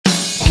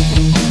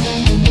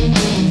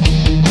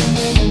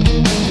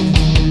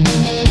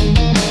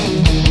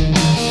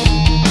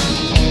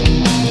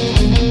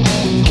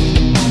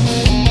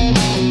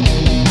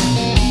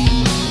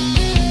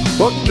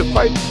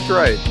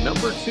right.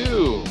 Number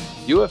 2,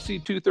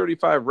 UFC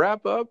 235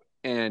 wrap-up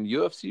and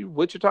UFC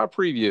Wichita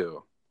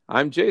preview.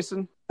 I'm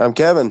Jason. I'm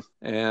Kevin.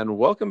 And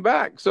welcome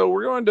back. So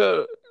we're going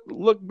to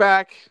look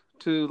back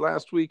to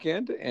last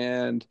weekend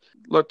and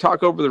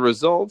talk over the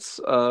results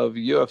of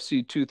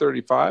UFC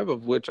 235,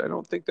 of which I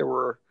don't think there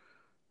were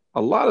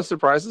a lot of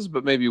surprises,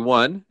 but maybe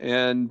one.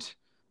 And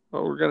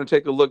we're going to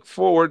take a look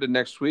forward to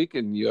next week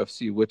in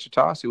UFC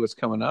Wichita, see what's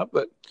coming up.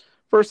 But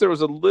first, there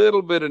was a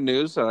little bit of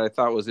news that I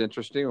thought was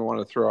interesting. I want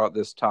to throw out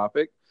this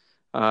topic.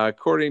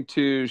 According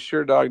to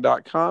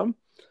SureDog.com,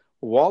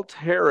 Walt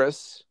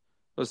Harris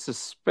was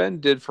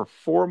suspended for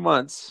 4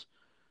 months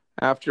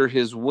after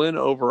his win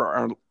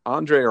over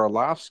Andrei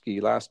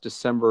Arlovsky last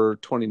December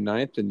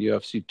 29th in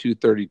UFC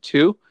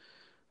 232.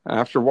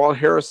 After Walt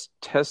Harris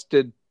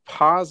tested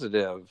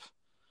positive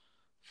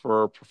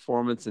for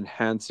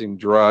performance-enhancing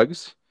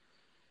drugs.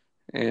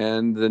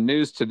 And the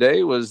news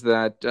today was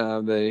that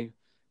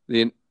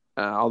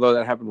although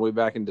that happened way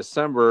back in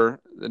December,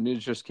 the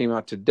news just came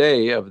out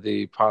today of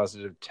the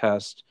positive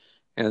test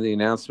and the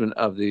announcement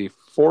of the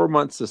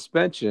 4-month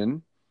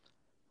suspension,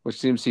 which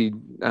seems he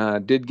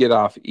did get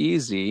off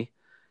easy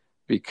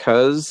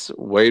because,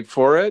 wait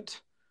for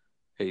it,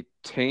 a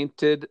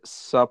tainted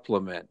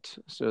supplement.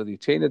 So the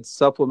tainted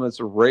supplements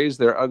raised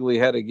their ugly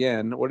head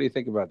again. What do you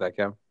think about that,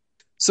 Kev?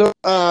 So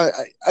I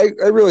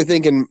really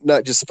think in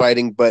not just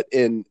fighting, but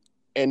in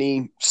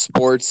any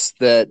sports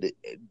that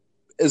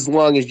as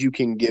long as you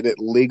can get it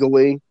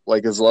legally,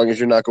 like as long as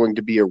you're not going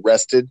to be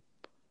arrested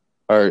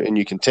and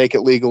you can take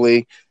it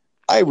legally,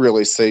 I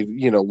really say,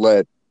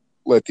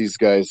 let these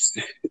guys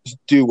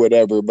do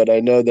whatever. But I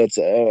know that's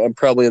I'm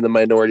probably in the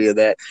minority of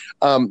that.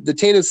 The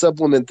tainted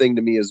supplement thing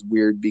to me is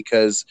weird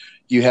because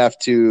you have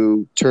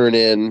to turn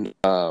in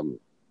an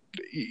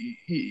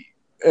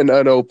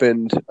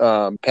unopened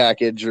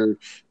package or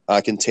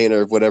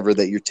container of whatever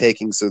that you're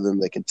taking so then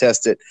they can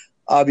test it.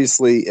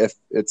 Obviously, if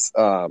it's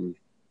an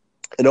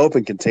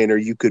open container,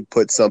 you could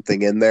put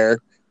something in there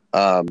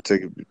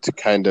to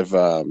kind of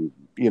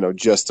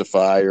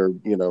justify or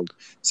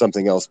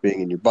something else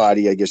being in your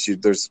body. I guess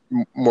there's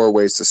more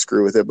ways to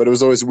screw with it, but it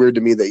was always weird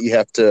to me that you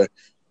have to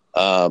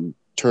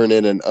turn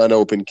in an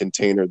unopened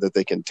container that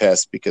they can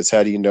test, because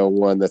how do you know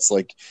one that's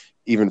like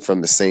even from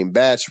the same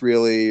batch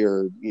really,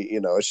 or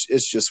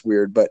it's just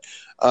weird. But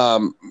I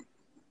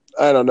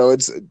don't know.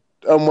 It's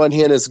on one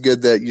hand, it's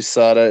good that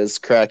USADA is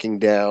cracking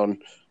down,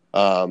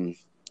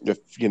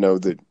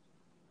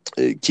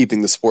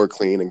 keeping the sport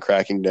clean and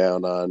cracking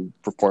down on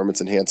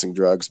performance-enhancing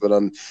drugs. But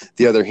on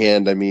the other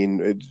hand, I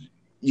mean,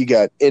 you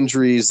got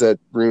injuries that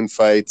ruin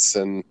fights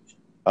and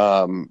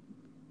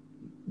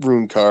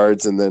ruin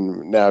cards, and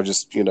then now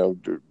just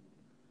the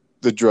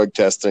drug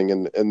testing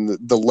and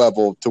the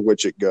level to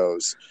which it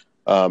goes.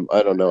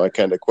 I don't know. I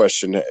kind of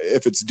question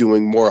if it's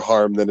doing more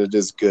harm than it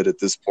is good at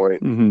this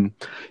point. Mm-hmm.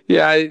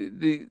 Yeah, I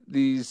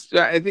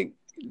think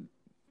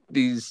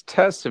these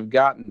tests have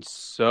gotten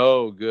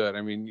so good.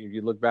 I mean, if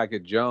you look back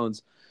at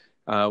Jones,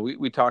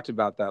 we talked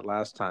about that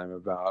last time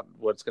about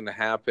what's going to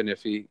happen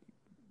if he,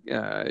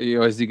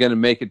 is he going to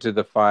make it to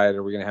the fight?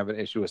 Are we going to have an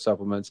issue with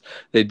supplements?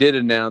 They did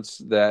announce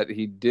that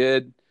he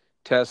did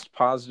test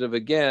positive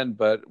again,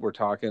 but we're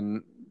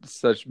talking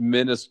such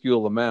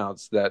minuscule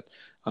amounts that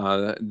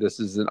this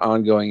is an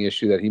ongoing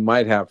issue that he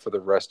might have for the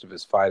rest of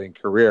his fighting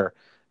career.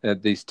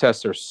 And these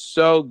tests are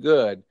so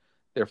good,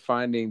 they're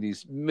finding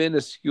these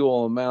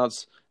minuscule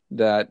amounts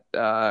that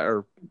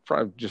are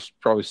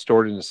probably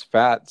stored in his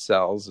fat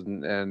cells,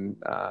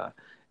 so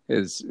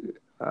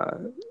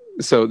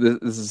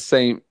this is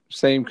the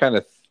same kind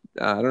of.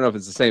 I don't know if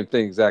it's the same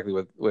thing exactly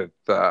with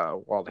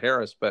Walt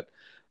Harris, but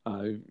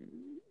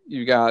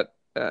you got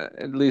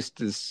at least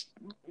this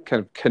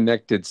kind of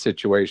connected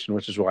situation,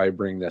 which is why I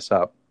bring this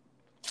up.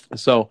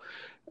 So,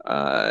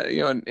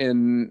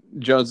 in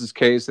Jones's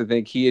case, I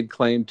think he had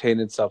claimed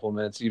tainted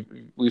supplements.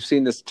 We've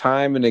seen this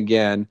time and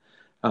again,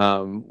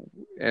 and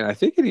I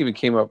think it even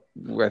came up.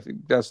 I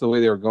think that's the way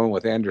they were going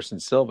with Anderson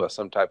Silva,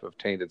 some type of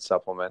tainted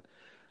supplement.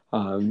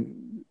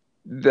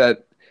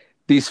 That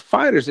these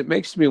fighters, it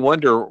makes me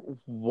wonder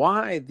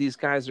why these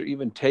guys are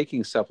even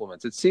taking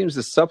supplements. It seems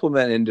the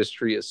supplement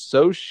industry is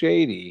so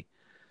shady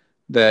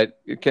that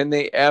can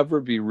they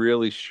ever be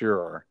really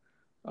sure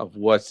of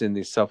what's in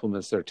these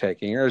supplements they're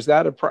taking? Or is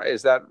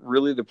that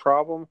really the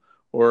problem?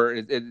 Or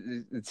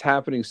it's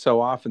happening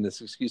so often,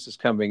 this excuse is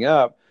coming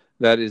up,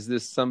 that is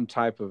this some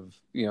type of,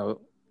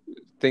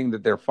 thing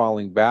that they're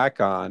falling back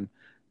on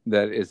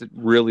that is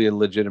really a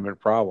legitimate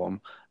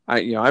problem?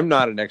 I'm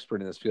not an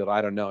expert in this field.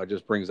 I don't know. It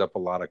just brings up a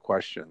lot of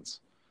questions.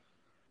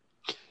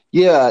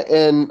 Yeah.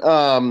 And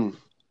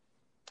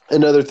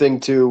another thing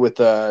too with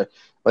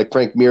like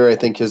Frank Mir, I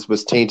think his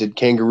was tainted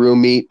kangaroo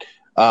meat.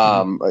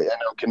 I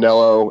know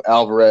Canelo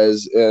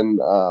Alvarez in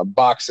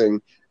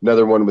boxing,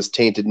 another one was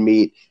tainted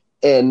meat.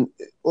 And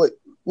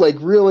like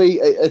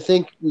really, I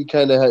think we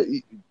kind of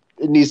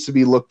it needs to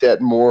be looked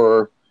at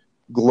more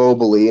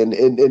globally,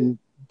 and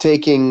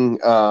taking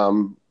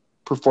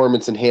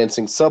performance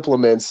enhancing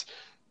supplements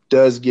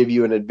does give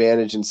you an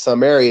advantage in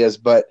some areas,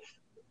 but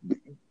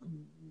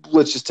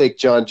let's just take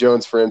John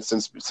Jones, for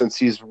instance, since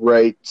he's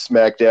right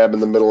smack dab in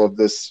the middle of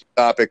this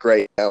topic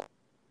right now.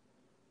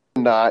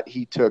 Not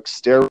he took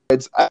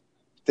steroids. I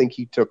think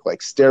he took like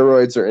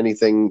steroids or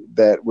anything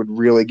that would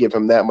really give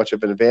him that much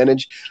of an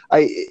advantage.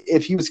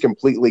 If he was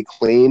completely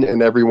clean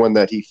and everyone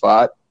that he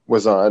fought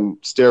was on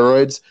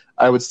steroids,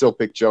 I would still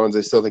pick Jones.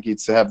 I still think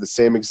he'd have the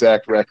same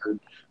exact record.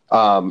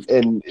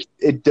 And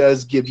it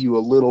does give you a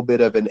little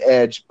bit of an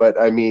edge, but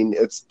I mean,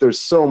 there's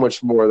so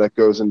much more that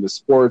goes into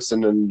sports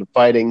and into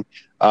fighting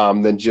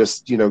than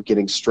just,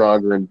 getting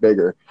stronger and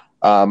bigger.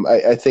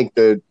 I think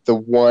the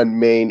one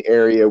main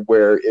area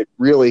where it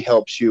really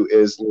helps you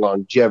is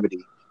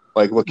longevity.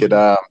 Like look at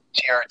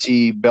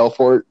TRT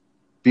Belfort,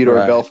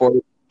 Vitor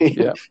Belfort.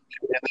 Yeah.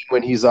 And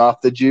when he's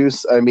off the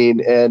juice, I mean,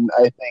 and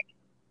I think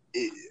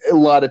a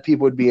lot of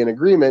people would be in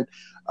agreement.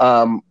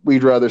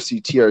 We'd rather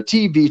see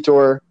TRT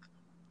Vitor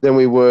than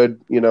we would,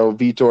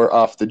 Vitor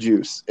off the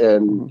juice.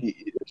 And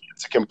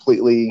it's a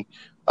completely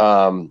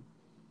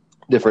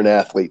different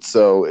athlete.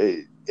 So,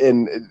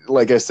 and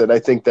like I said, I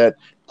think that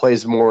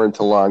plays more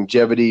into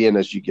longevity. And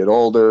as you get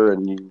older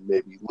and you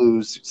maybe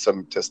lose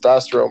some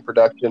testosterone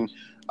production,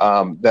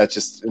 that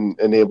just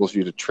enables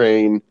you to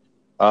train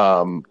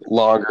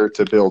longer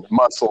to build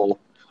muscle,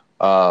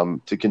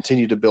 to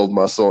continue to build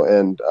muscle,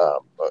 and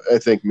I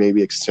think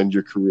maybe extend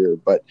your career.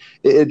 But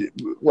it,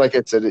 like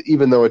I said,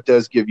 even though it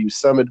does give you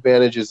some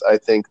advantages, I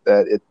think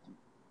that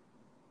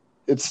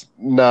it's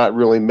not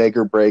really make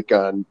or break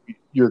on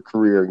your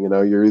career.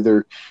 You're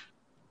either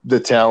the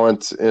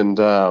talent and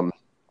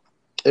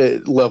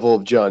level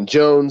of John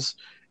Jones,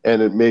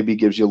 and it maybe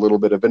gives you a little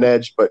bit of an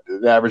edge, but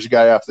an average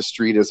guy off the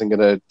street isn't going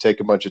to take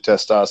a bunch of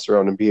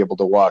testosterone and be able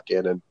to walk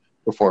in and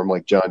perform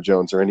like John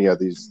Jones or any of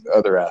these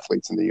other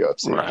athletes in the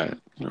UFC.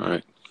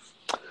 Right.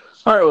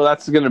 All right, well,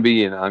 that's going to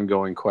be an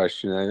ongoing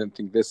question. I don't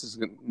think this is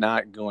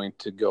not going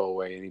to go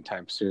away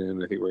anytime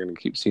soon. I think we're going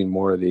to keep seeing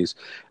more of these.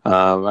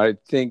 I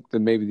think that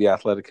maybe the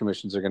athletic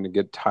commissions are going to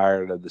get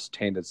tired of this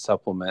tainted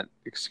supplement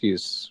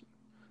excuse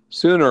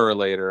sooner or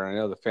later. I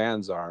know the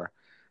fans are.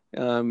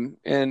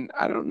 And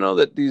I don't know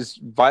that these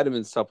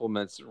vitamin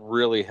supplements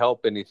really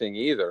help anything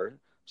either.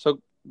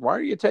 So why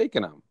are you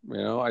taking them?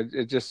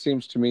 It just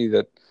seems to me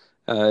that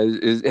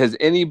has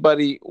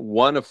anybody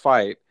won a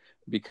fight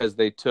because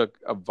they took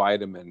a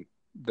vitamin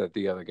that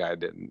the other guy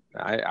didn't?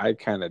 I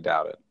kind of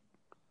doubt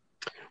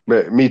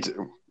it. Me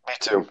too.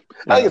 Yeah.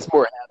 I think it's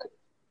more habit.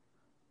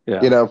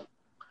 Yeah.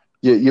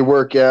 You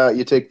work out,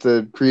 you take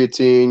the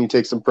creatine, you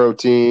take some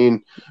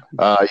protein, you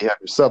have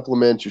your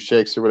supplements, your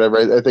shakes or whatever.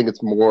 I think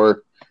it's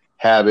more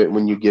habit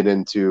when you get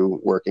into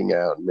working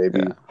out,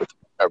 maybe with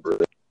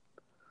recovery.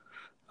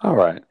 All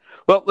right.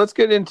 Well, let's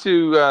get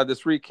into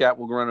this recap.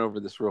 We'll run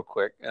over this real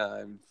quick.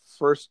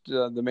 First,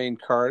 the main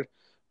card,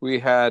 we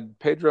had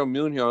Pedro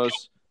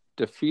Munoz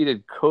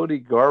defeated Cody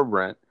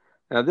Garbrandt.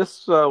 Now,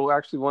 this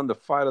actually won the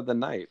fight of the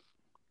night.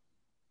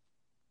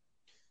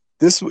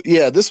 This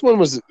one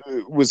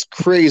was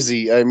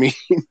crazy. I mean,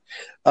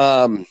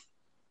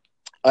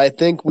 I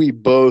think we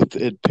both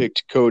had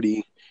picked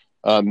Cody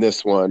on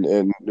this one,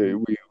 and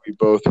we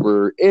both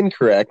were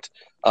incorrect.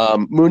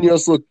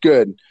 Munoz looked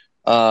good.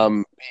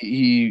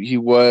 He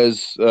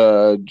was,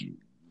 I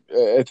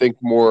think,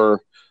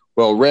 more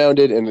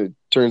well-rounded, and it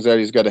turns out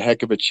he's got a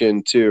heck of a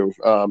chin too.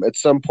 At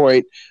some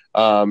point,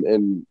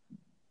 and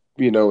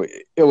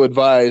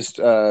ill-advised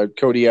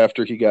Cody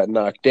after he got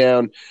knocked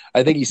down.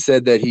 I think he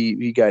said that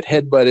he got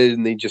headbutted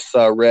and he just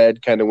saw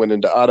red, kind of went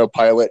into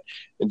autopilot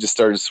and just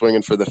started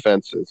swinging for the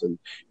fences. And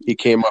he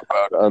came up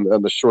out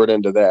on the short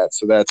end of that.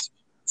 So that's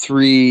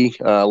 3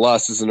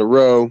 losses in a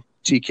row,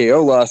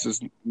 TKO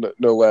losses,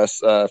 no less,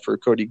 for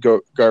Cody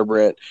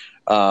Garbrandt.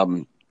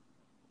 I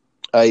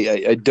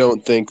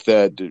don't think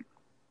that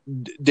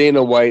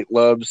Dana White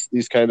loves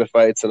these kind of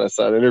fights, and I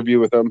saw an interview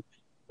with him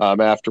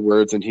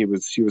afterwards, and he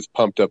was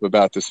pumped up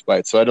about this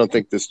fight. So I don't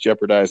think this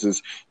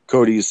jeopardizes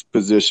Cody's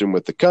position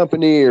with the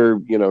company,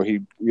 or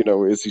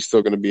is he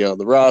still going to be on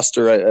the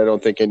roster? I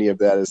don't think any of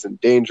that is in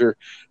danger.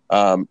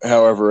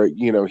 However,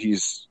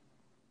 he's,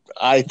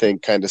 I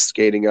think, kind of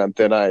skating on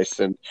thin ice,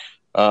 and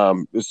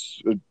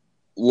it's a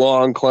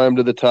long climb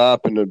to the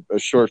top and a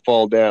short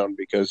fall down,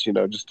 because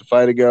just a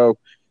fight ago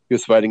he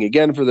was fighting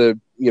again for the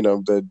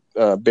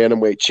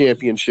bantamweight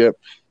championship,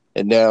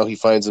 and now he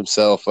finds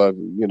himself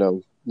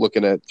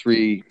looking at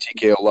 3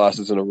 TKO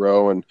losses in a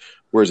row, and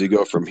where does he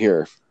go from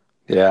here?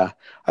 Yeah,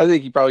 I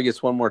think he probably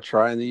gets one more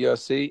try in the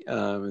UFC,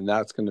 and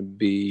that's going to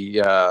be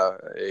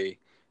a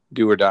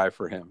do or die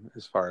for him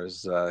as far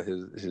as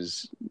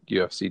his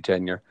UFC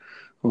tenure.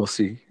 We'll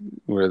see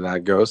where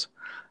that goes.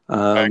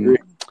 I agree.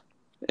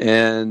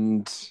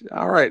 And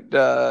all right,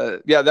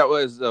 that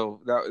was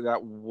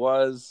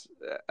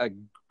a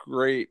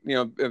great.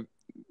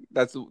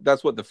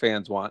 That's what the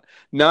fans want.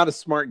 Not a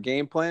smart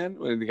game plan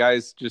when the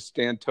guys just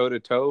stand toe to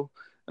toe.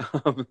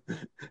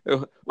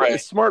 Right.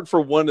 It's smart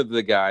for one of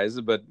the guys,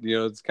 but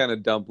it's kind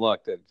of dumb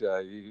luck that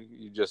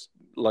you just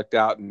lucked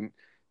out and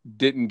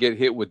didn't get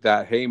hit with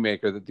that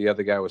haymaker that the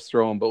other guy was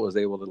throwing, but was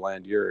able to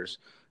land yours.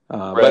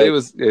 But Right.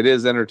 it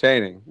is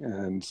entertaining,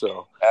 and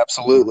so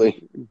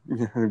Absolutely.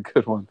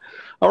 good one.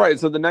 All right,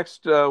 so the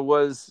next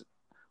was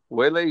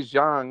Weili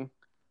Zhang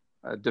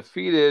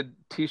defeated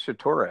Tisha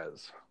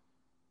Torres.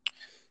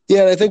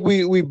 Yeah, and I think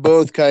we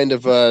both kind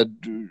of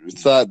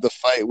thought the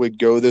fight would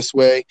go this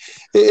way.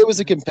 It was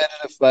a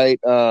competitive fight.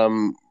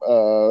 Wei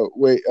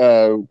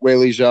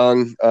Li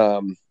Zhang,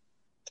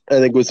 I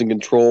think, was in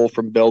control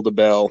from bell to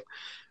bell.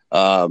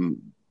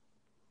 And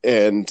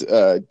even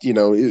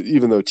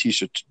though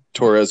Tisha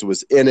Torres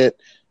was in it,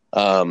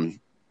 I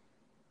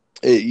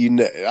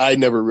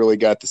never really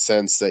got the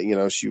sense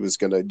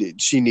that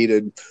she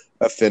needed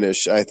a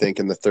finish. I think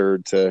in the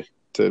third to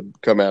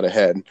come out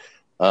ahead.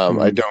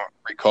 I don't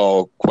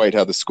recall quite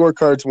how the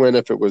scorecards went,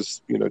 if it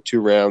was 2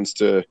 rounds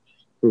to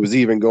it was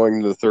even going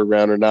into the third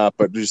round or not.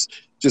 But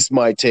just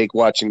my take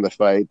watching the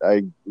fight,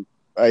 I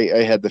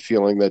had the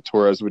feeling that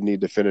Torres would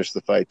need to finish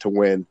the fight to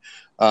win.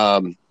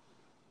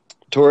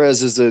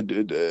 Torres is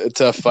a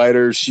tough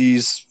fighter.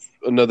 She's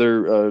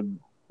another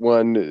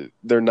one.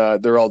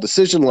 They're all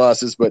decision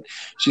losses, but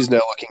she's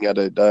now looking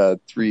at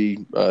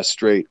 3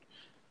 straight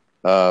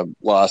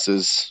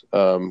losses,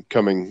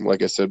 coming,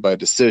 like I said, by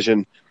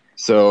decision.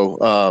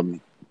 So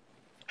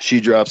she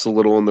drops a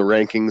little in the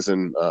rankings,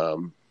 and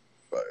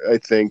I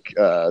think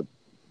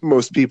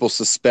most people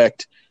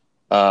suspect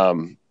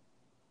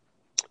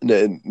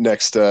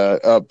next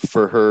up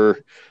for her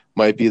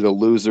might be the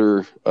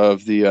loser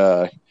of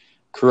the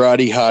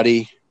Karate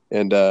Hottie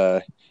and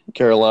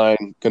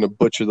Caroline. Going to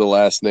butcher the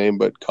last name,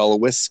 but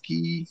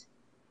Kolowiski.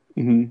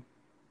 Mm-hmm.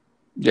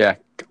 Yeah,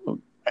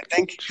 I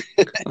think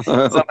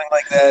something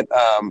like that.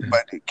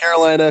 But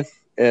Carolina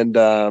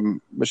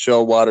and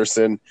Michelle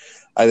Watterson.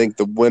 I think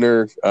the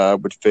winner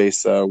would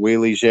face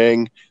Weili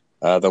Zhang.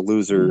 The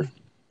loser,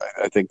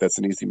 I think that's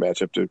an easy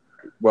matchup to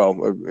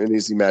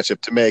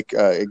make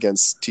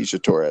against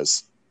Tisha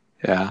Torres.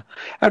 Yeah,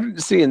 after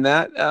seeing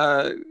that,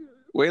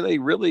 Weili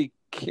really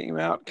came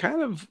out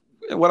kind of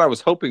what I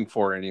was hoping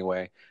for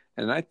anyway,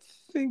 and I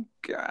think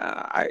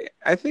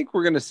I think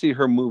we're going to see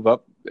her move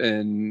up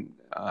in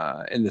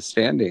the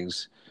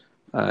standings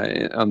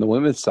on the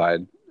women's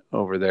side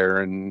over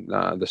there in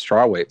the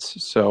strawweights.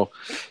 So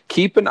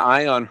keep an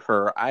eye on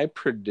her. I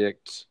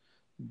predict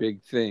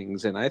big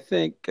things, and I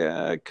think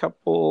a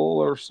couple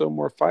or so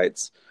more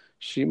fights,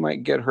 she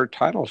might get her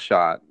title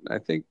shot. I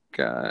think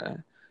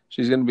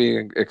she's going to be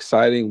an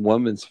exciting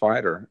women's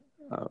fighter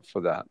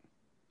for that.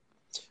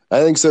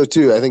 I think so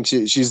too. I think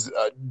she's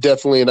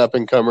definitely an up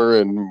and comer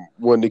and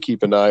one to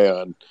keep an eye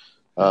on,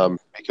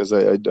 because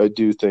I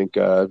do think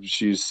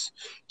she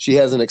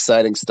has an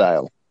exciting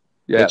style.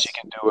 Yeah, she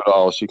can do it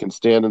all. She can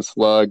stand and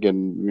slug,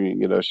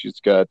 and she's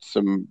got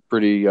some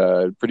pretty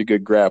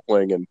good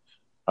grappling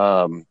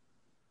and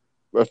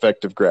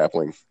effective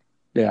grappling.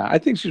 Yeah, I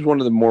think she's one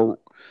of the more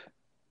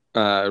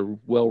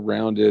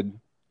well-rounded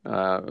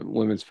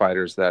women's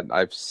fighters that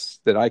I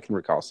can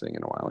recall seeing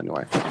in a while.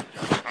 Anyway,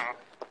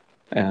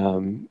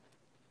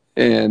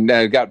 and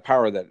I got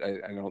power that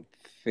I don't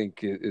think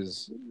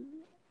is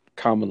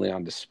commonly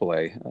on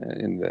display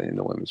in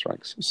the women's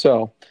ranks.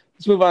 So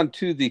let's move on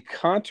to the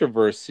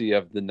controversy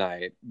of the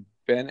night: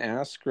 Ben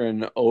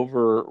Askren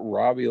over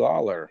Robbie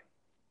Lawler.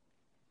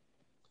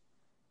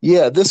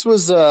 Yeah, this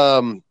was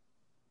an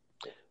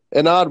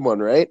odd one,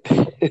 right?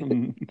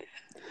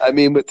 I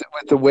mean, with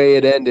the way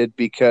it ended,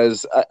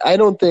 because I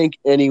don't think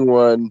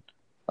anyone,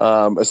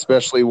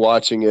 especially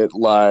watching it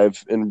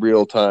live in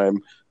real time,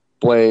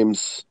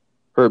 blames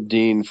Herb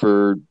Dean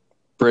for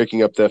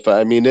breaking up that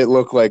fight. I mean, it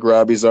looked like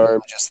Robbie's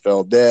arm just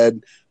fell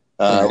dead.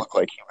 It looked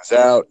like he was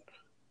out.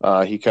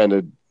 He kind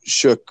of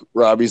shook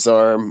Robbie's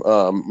arm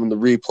in the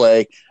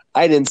replay.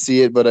 I didn't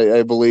see it, but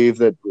I believe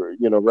that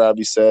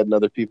Robbie said, and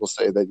other people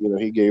say that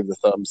he gave the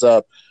thumbs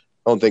up.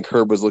 I don't think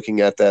Herb was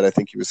looking at that. I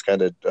think he was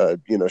kind of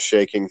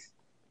shaking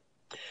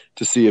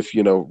to see if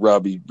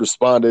Robbie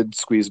responded,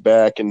 squeezed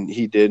back, and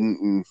he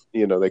didn't,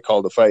 and they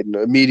called the fight, and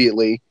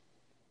immediately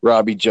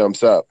Robbie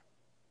jumps up.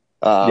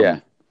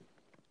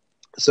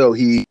 So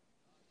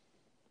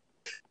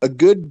a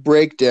good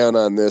breakdown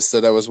on this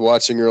that I was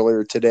watching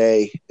earlier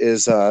today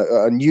is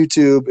on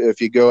YouTube. If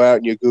you go out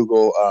and you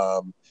Google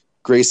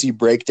Gracie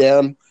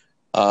breakdown,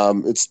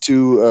 it's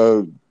two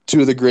of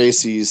the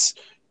Gracies.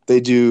 They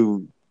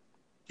do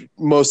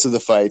most of the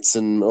fights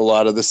and a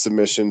lot of the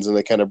submissions, and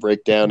they kind of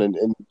break down and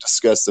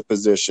discuss the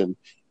position.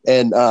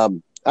 And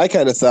I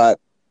kind of thought,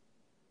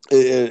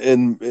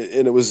 and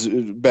it was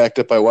backed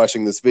up by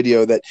watching this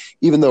video, that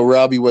even though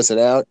Robbie wasn't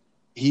out,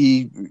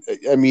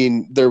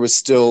 there was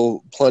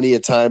still plenty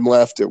of time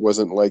left. It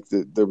wasn't like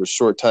there was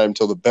short time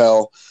till the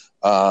bell,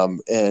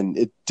 and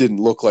it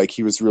didn't look like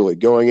he was really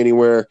going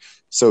anywhere.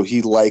 So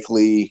he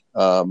likely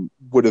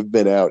would have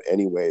been out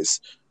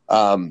anyways.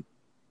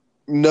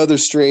 Another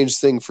strange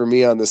thing for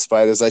me on this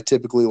fight is I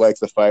typically like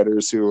the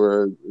fighters who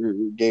are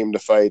game to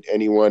fight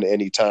anyone,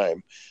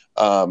 anytime.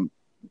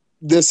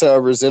 This,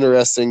 however, is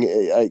interesting.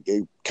 I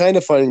kind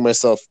of finding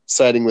myself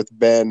siding with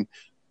Ben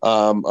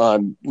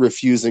on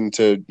refusing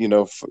to,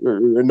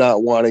 or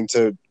not wanting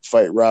to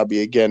fight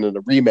Robbie again in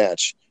a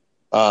rematch,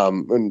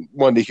 and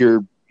wanted to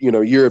hear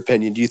your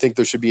opinion, do you think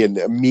there should be an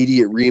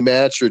immediate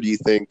rematch, or do you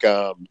think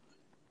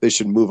they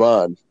should move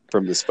on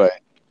from this fight?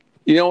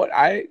 You know what?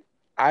 I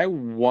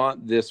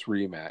want this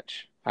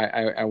rematch.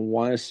 I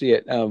want to see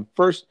it.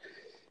 First,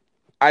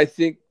 I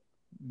think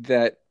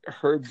that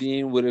Herb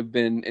Dean would have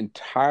been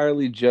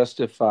entirely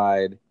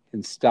justified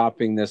in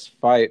stopping this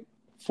fight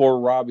for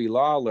Robbie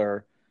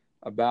Lawler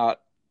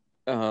about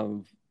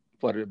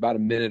about a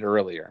minute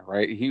earlier,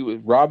 right?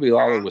 Robbie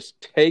Lawler was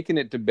taking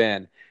it to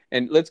Ben,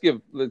 and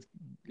you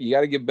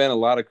got to give Ben a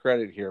lot of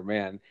credit here,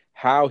 man.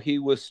 How he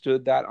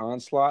withstood that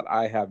onslaught,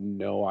 I have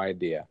no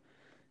idea.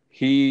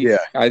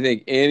 I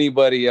think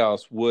anybody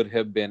else would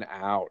have been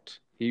out.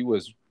 He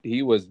was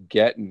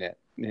getting it,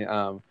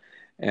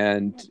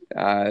 and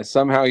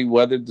somehow he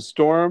weathered the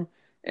storm.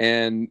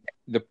 And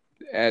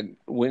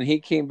when he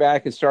came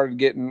back and started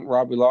getting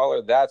Robbie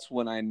Lawler, that's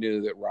when I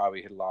knew that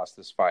Robbie had lost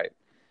this fight.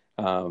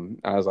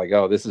 I was like,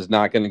 oh, this is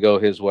not going to go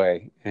his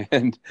way,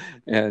 and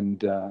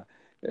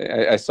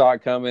I saw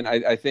it coming.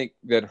 I think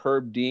that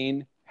Herb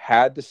Dean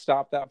had to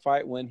stop that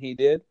fight when he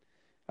did.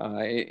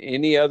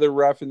 Any other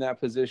ref in that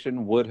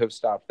position would have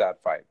stopped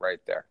that fight right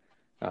there.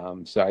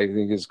 So I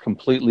think it's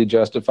completely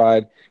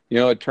justified.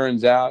 It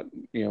turns out,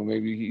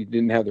 maybe he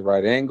didn't have the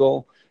right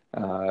angle.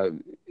 For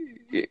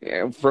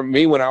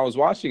me, when I was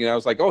watching it, I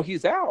was like, oh,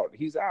 he's out.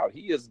 He's out.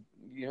 He is,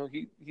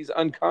 he's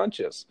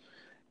unconscious.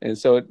 And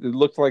so it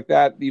looked like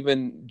that.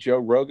 Even Joe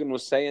Rogan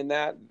was saying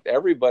that.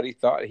 Everybody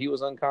thought he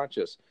was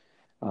unconscious.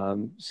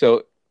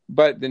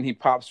 But then he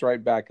pops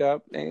right back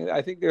up. And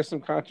I think there's some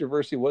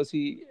controversy. Was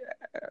he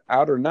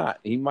out or not?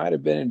 He might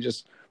have been and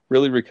just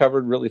really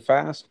recovered really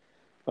fast.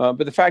 But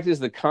the fact is,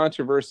 the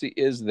controversy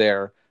is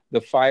there.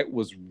 The fight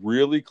was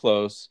really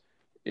close.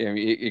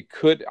 I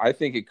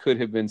think it could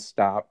have been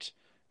stopped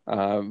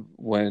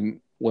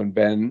when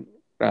Ben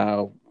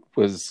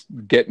was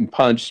getting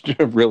punched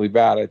really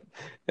bad.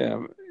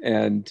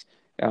 And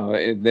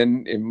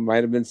then it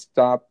might have been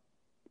stopped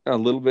a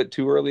little bit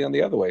too early on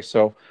the other way.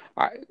 So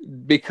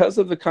because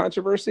of the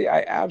controversy,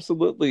 I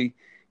absolutely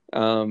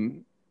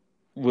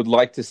would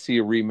like to see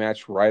a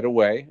rematch right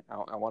away.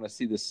 I want to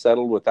see this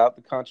settled without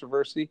the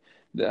controversy.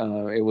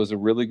 It was a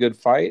really good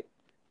fight.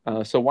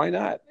 So why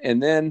not?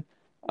 And then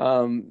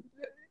I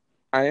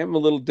am a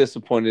little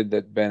disappointed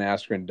that Ben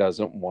Askren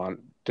doesn't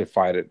want to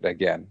fight it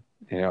again.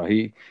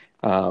 That's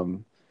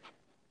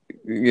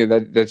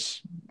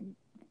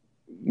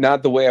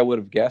not the way I would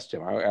have guessed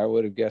him. I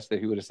would have guessed that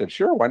he would have said,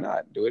 sure, why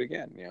not? Do it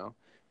again,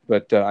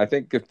 But I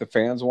think if the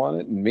fans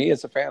want it, and me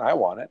as a fan, I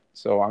want it.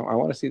 So I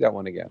want to see that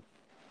one again.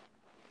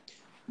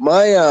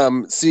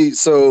 My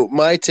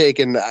take,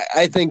 and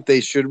I think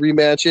they should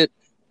rematch it.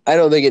 I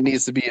don't think it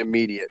needs to be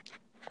immediate.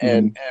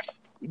 And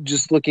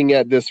just looking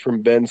at this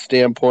from Ben's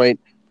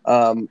standpoint,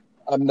 I'm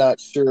not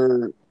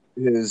sure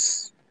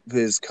his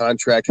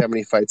contract, how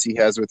many fights he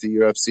has with the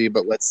UFC,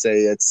 but let's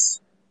say it's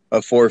a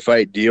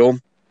 4-fight deal.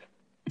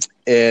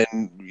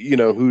 And,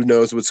 who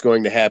knows what's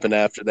going to happen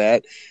after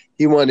that.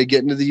 He wanted to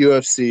get into the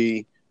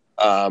UFC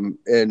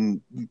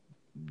and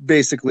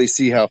basically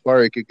see how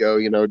far he could go.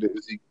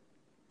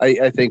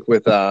 I think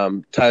with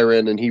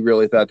Tyron, and he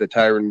really thought that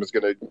Tyron was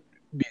going to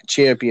be a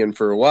champion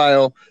for a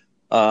while.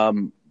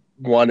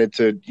 Wanted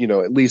to,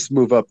 at least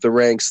move up the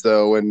ranks,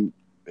 though, and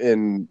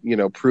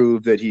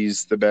prove that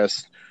he's the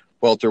best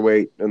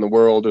welterweight in the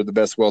world, or the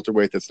best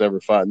welterweight that's never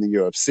fought in the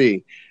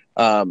UFC.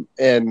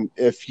 And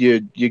if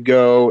you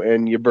go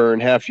and you burn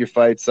half your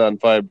fights on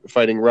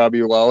fighting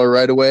Robbie Lawler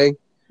right away,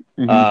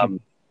 I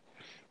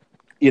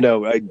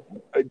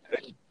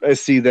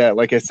see that.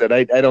 Like I said,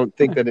 I don't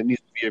think that it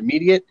needs to be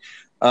immediate.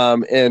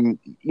 And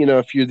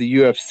if you're the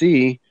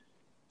UFC,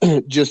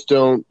 just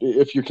don't.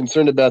 If you're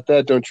concerned about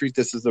that, don't treat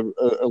this as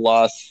a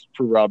loss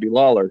for Robbie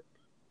Lawler.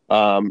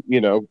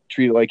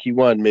 Treat it like he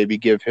won. Maybe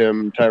give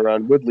him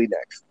Tyron Woodley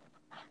next,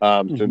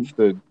 since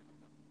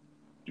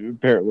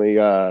apparently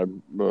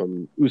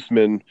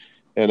Usman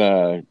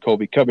and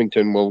Colby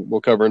Covington,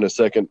 we'll cover in a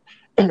second,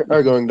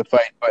 are going to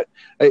fight. But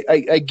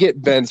I get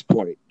Ben's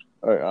point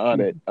on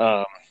it,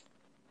 and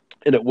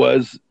it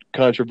was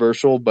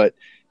controversial. But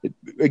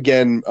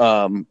again,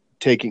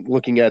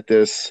 looking at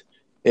this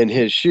in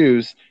his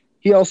shoes,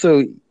 he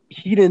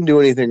didn't do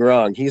anything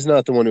wrong. He's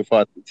not the one who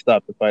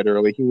stopped the fight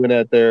early. He went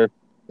out there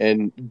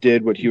and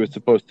did what he was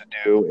supposed to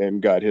do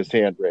and got his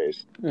hand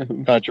raised,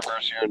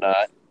 controversy or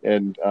not.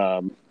 And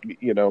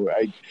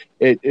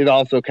it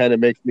also kind of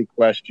makes me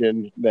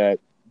question that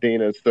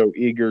Dana is so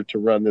eager to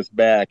run this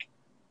back,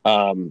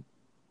 but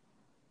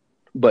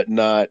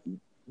not.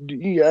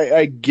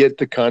 I get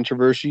the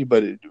controversy,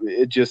 but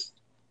it just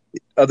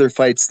other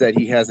fights that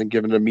he hasn't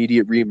given an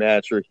immediate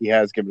rematch, or he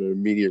has given an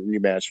immediate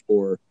rematch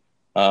for,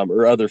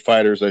 or other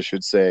fighters, I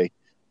should say,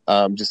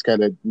 just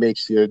kind of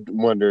makes you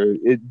wonder,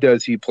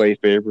 does he play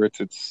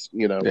favorites? It's,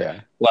 a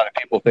lot of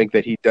people think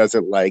that he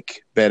doesn't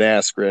like Ben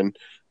Askren.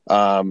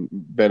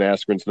 Ben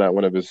Askren's not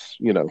one of his,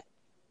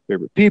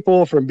 favorite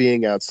people from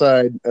being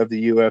outside of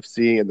the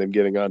UFC and then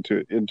getting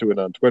into it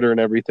on Twitter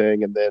and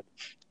everything. And then,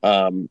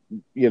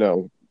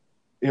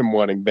 him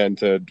wanting Ben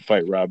to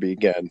fight Robbie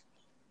again.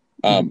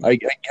 I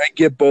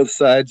get both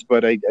sides,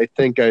 but I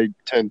think I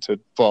tend to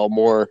fall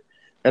more.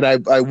 And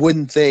I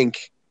wouldn't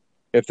think,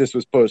 if this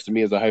was posed to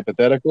me as a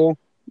hypothetical,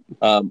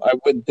 I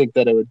wouldn't think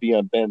that I would be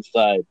on Ben's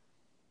side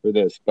for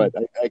this. But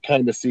I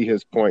kind of see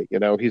his point.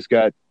 He's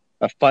got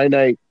a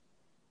finite,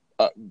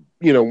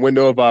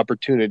 window of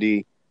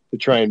opportunity to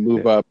try and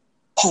move up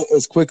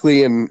as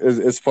quickly and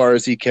as far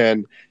as he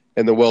can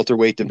in the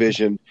welterweight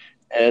division.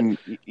 And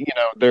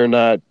they're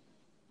not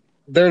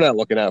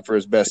looking out for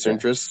his best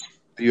interests.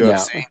 The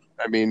UFC. Yeah.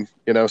 I mean,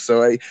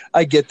 so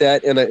I get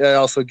that, and I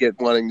also get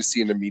wanting to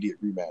see an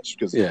immediate rematch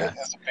because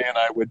as a fan,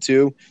 I would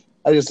too.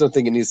 I just don't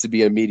think it needs to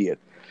be immediate.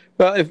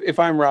 Well, if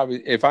I'm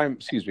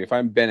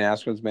Ben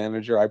Askren's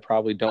manager, I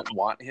probably don't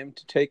want him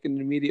to take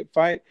an immediate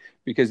fight,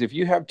 because if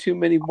you have too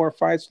many more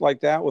fights like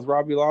that with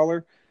Robbie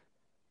Lawler,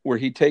 where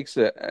he takes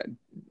it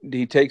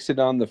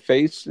on the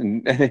face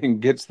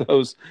and gets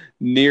those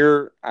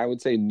near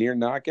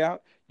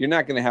knockout, you're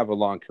not going to have a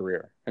long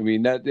career. I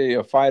mean,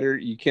 a fighter,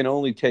 you can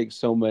only take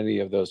so many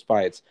of those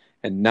fights,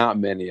 and not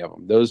many of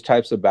them. Those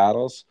types of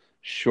battles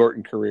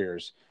shorten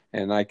careers,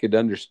 and I could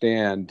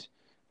understand,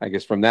 I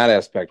guess, from that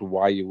aspect,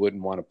 why you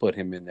wouldn't want to put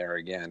him in there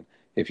again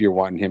if you're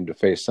wanting him to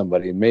face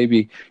somebody. And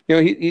maybe,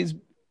 he's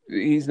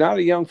not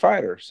a young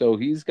fighter, so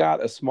he's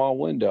got a small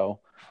window.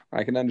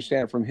 I can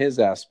understand from his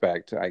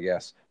aspect, I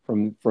guess.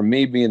 From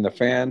me being the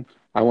fan,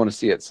 I want to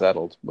see it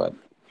settled. But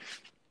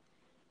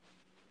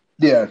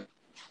yeah,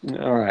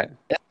 all right.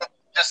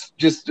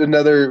 Just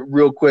another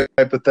real quick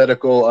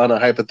hypothetical on a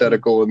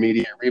hypothetical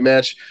immediate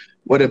rematch.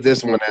 What if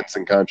this one ends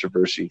in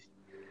controversy?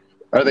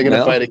 Are they going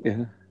to fight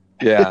again?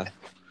 Yeah.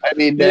 I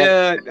mean,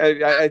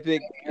 I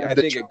think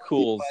it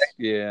cools.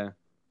 Yeah.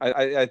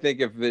 I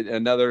think if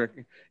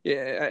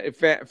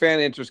fan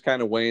interest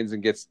kind of wanes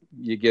and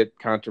you get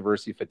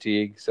controversy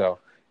fatigue. So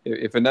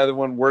if another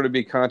one were to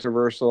be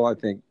controversial, I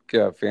think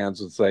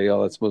fans would say,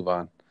 "Oh, let's move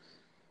on."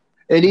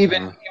 And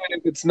even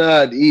if it's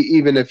not,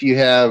 even if you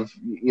have,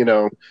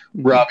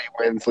 Robbie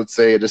wins, let's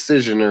say a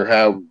decision, or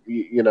how,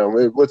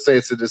 let's say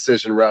it's a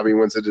decision, Robbie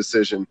wins a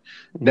decision.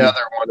 Now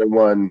they're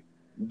 1-1.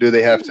 Do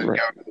they have to go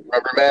to the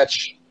rubber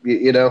match?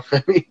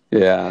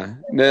 Yeah.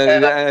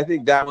 No, I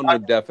think that one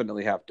would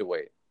definitely have to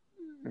wait.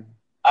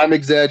 I'm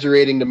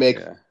exaggerating to make.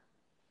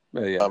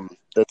 Yeah.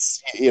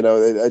 That's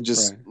I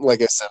just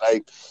like I said,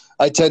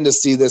 I tend to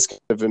see this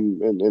kind of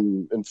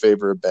in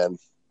favor of Ben,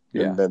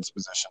 in Ben's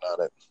position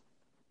on it.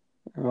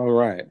 All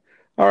right.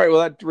 Well,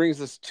 that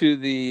brings us to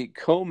the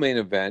co-main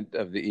event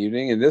of the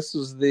evening, and this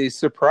was the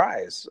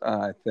surprise.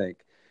 I think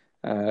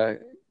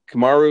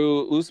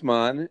Kamaru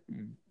Usman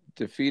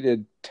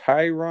defeated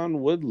Tyron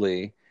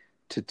Woodley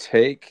to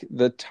take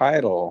the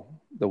title,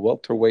 the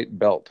welterweight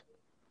belt.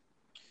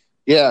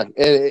 Yeah,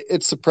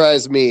 it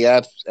surprised me.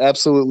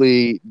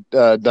 Absolutely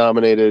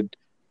dominated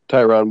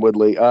Tyron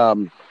Woodley.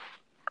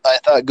 I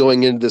thought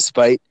going into this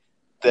fight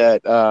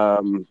that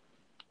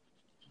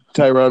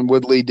Tyron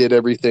Woodley did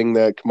everything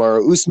that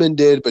Kamaru Usman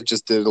did, but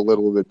just did a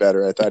little bit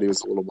better. I thought he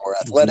was a little more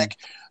athletic.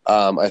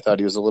 I thought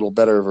he was a little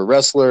better of a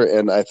wrestler,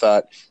 and I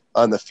thought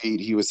on the feet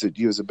he was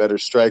a better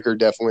striker,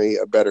 definitely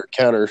a better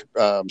counter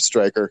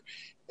striker,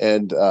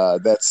 and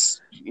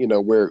that's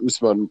where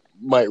Usman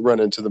might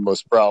run into the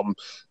most problem.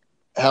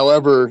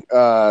 However,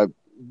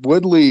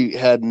 Woodley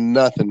had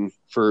nothing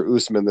for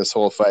Usman this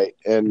whole fight,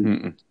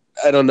 and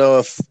I don't know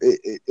if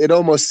it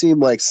almost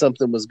seemed like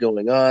something was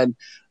going on.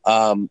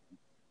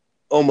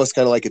 Almost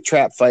kind of like a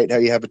trap fight, how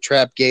you have a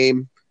trap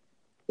game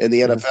in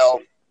the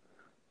NFL.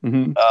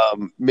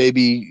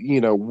 Maybe,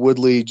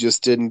 Woodley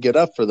just didn't get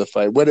up for the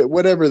fight.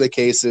 Whatever the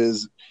case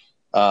is,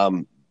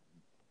 I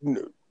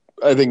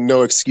think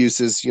no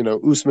excuses.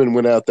 Usman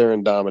went out there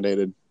and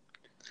dominated.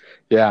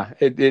 Yeah,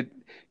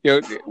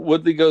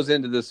 Woodley goes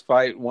into this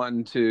fight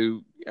wanting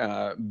to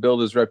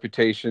build his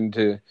reputation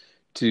to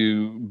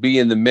be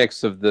in the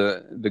mix of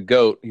the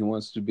GOAT. He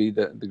wants to be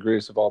the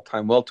greatest of all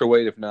time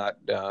welterweight, if not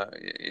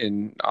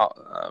in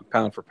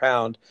pound for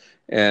pound.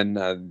 And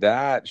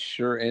that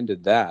sure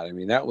ended that. I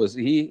mean, that was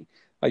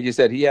like you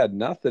said, he had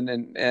nothing.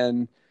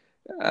 And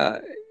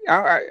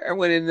I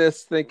went in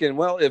this thinking,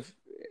 well, if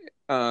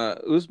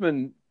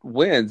Usman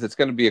wins, it's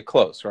going to be a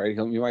close, right?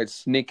 He might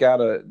sneak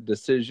out a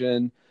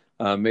decision,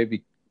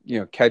 maybe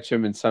catch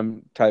him in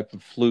some type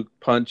of fluke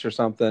punch or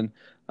something.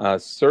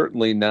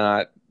 Certainly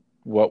not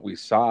what we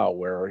saw,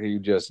 where he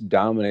just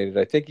dominated.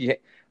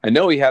 I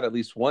know he had at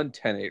least one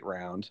 10-8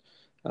 round,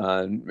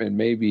 and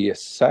maybe a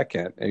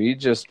second. And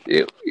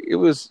it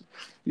was,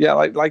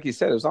 like you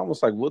said, it was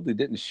almost like Woodley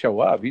didn't show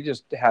up. He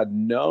just had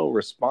no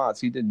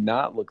response. He did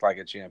not look like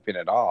a champion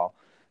at all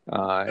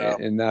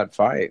in that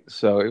fight.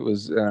 So it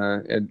was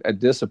a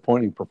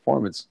disappointing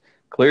performance.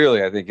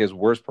 Clearly, I think his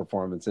worst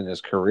performance in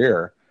his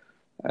career.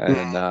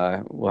 And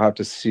we'll have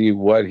to see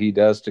what he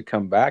does to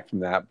come back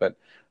from that. But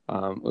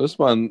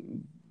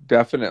Usman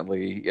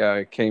definitely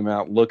came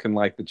out looking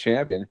like the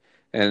champion,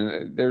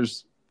 and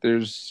there's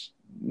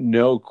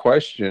no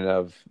question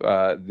of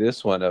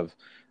when's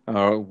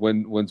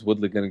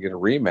Woodley going to get a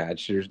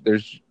rematch.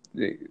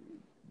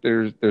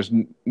 there's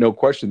no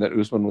question that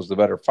Usman was the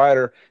better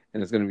fighter,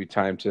 and it's going to be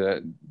time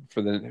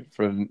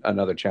for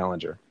another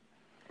challenger.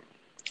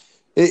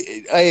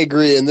 I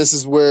agree, and this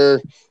is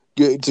where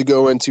to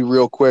go into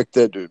real quick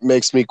that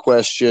makes me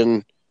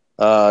question,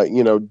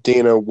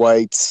 Dana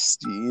White's,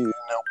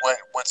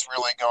 what's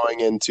really going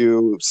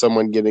into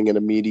someone getting an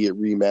immediate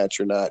rematch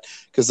or not.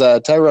 Because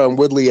Tyron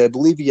Woodley, I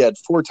believe he had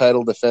 4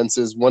 title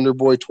defenses: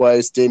 Wonderboy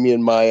twice,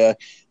 Damian Maia,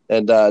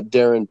 and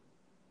Darren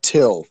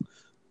Till.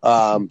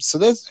 So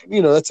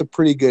that's a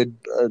pretty good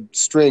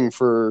string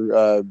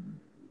for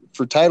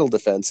title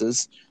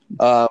defenses.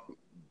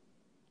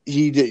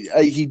 He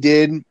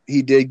did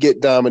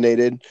get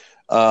dominated.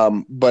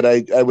 But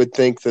I would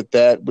think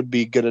that would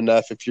be good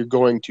enough if you're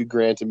going to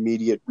grant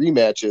immediate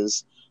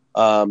rematches,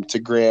 to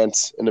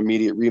grant an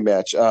immediate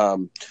rematch.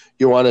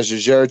 Joanna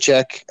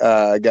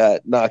Jędrzejczyk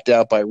got knocked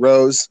out by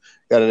Rose,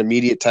 got an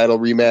immediate title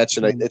rematch,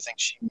 and I think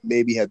she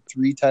maybe had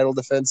 3 title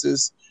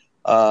defenses.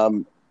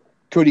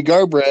 Cody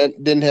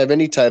Garbrandt didn't have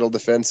any title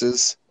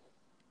defenses,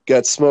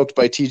 got smoked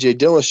by TJ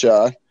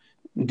Dillashaw,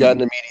 got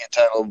an immediate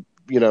title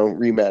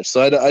rematch.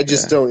 So I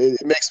just don't.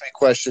 It makes me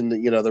question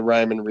the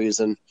rhyme and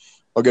reason.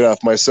 I'll get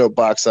off my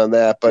soapbox on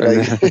that, but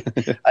I think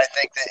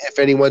that if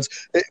anyone's,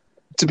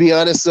 to be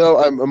honest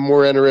though, I'm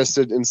more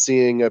interested in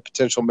seeing a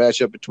potential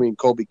matchup between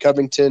Colby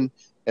Covington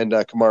and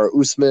Kamaru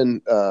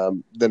Usman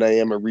than I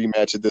am a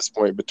rematch at this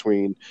point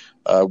between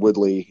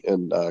Woodley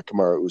and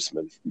Kamaru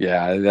Usman.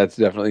 Yeah, that's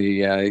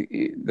definitely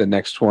the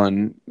next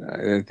one.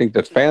 I think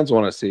the fans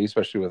want to see,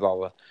 especially with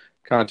all the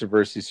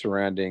controversy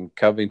surrounding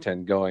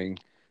Covington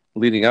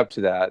leading up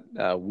to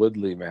that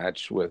Woodley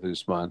match with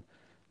Usman.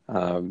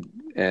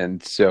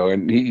 And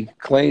he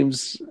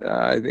claims,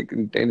 I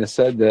think Dana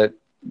said that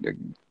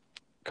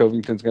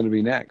Covington's going to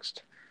be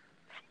next.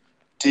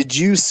 Did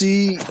you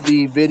see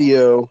the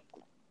video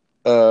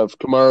of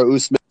Kamaru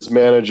Usman's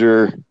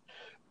manager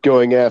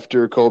going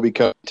after Colby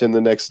Covington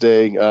the next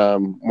day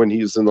when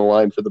he was in the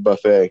line for the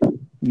buffet?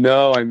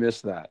 No, I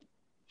missed that.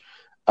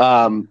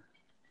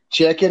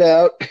 Check it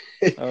out.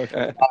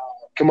 Okay.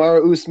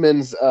 Kamaru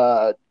Usman's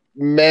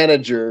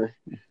manager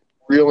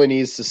really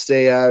needs to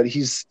stay out.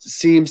 He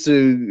seems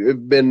to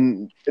have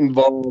been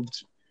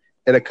involved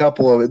in a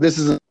couple of it. This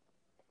is,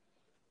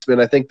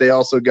 I think they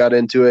also got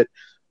into it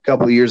a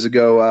couple of years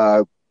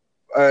ago.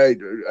 I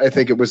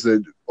think it was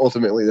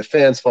ultimately the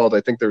fans' fault.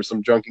 I think there were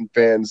some drunken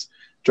fans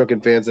at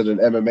an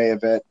MMA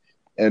event,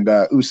 and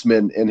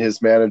Usman and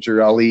his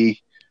manager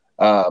Ali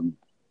got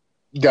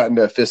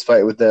into a fist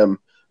fight with them.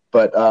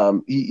 But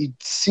he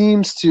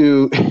seems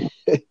to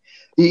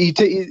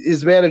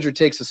his manager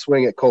takes a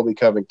swing at Colby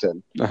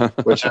Covington,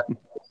 which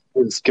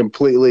is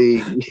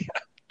completely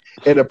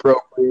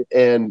inappropriate.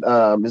 And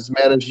his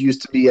manager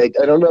used to be, I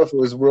don't know if it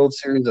was World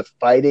Series of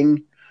Fighting,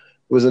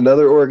 it was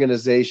another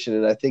organization,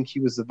 and I think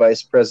he was the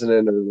vice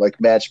president or like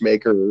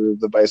matchmaker, or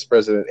the vice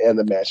president and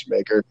the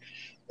matchmaker,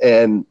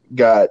 and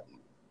got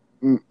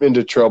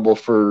into trouble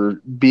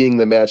for being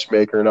the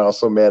matchmaker and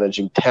also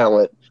managing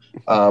talent.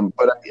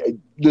 But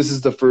this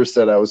is the first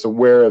that I was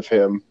aware of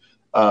him.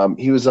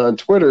 He was on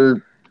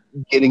Twitter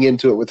getting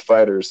into it with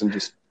fighters and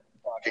just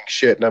talking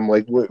shit, and I'm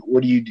like,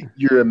 what do you do?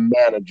 You're a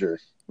manager,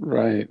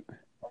 right?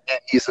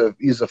 He's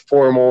a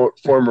former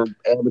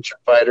amateur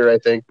fighter, I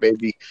think,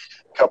 maybe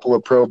a couple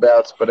of pro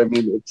bouts, but I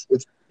mean,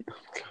 it's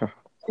a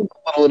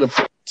little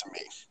inappropriate to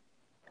me.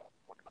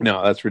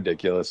 No, that's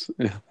ridiculous.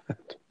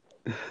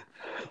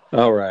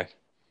 All right.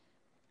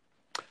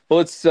 Well,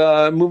 let's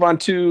move on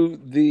to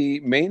the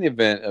main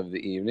event of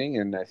the evening,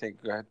 and I think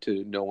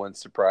to no one's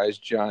surprise,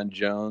 Jon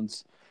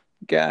Jones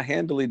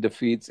handily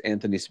defeats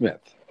Anthony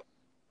Smith,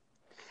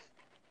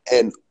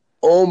 and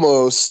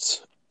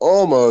almost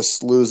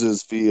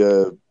loses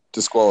via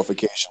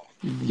disqualification.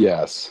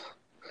 Yes,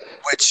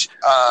 which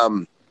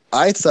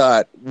I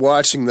thought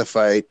watching the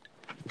fight,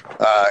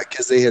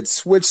 because they had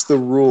switched the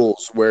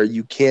rules where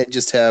you can't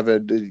just have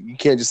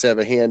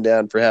a hand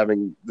down for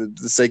having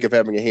the sake of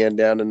having a hand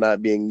down and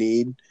not being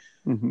kneed.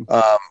 Mm-hmm.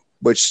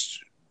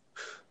 Which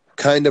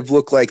kind of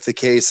looked like the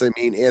case. I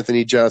mean,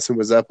 Anthony Smith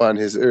was up on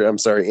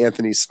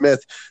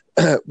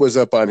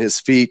his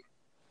feet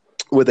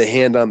with a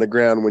hand on the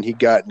ground when he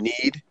got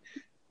kneed.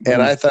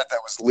 And I thought that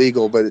was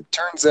legal, but it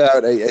turns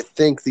out, I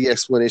think the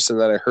explanation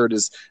that I heard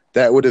is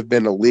that would have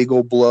been a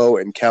legal blow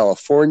in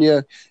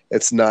California.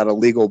 It's not a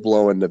legal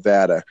blow in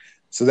Nevada.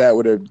 So that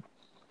would have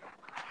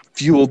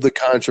fueled the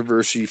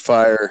controversy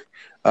fire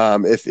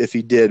if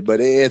he did.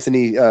 But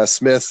Anthony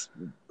Smith,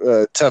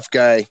 tough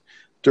guy,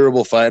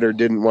 durable fighter,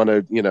 didn't want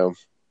to,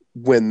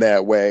 win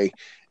that way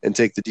and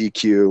take the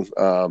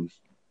DQ.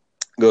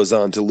 Goes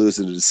on to lose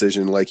in the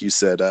decision, like you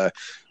said. I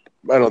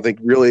don't think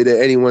really to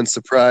anyone's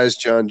surprise,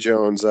 Jon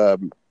Jones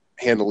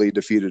handily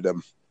defeated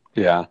him.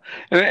 Yeah,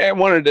 and I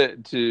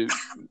wanted to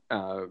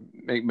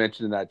make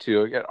mention of that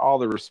too. I get all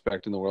the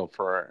respect in the world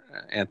for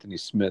Anthony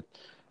Smith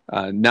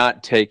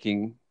not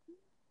taking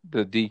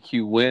the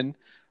DQ win,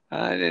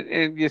 and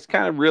it's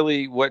kind of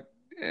really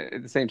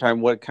at the same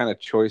time, what kind of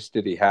choice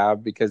did he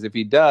have? Because if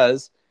he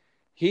does,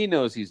 he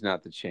knows he's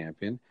not the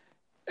champion.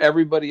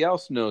 everybody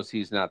else knows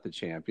he's not the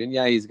champion.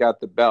 Yeah, he's got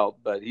the belt,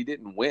 but he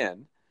didn't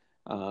win.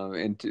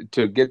 And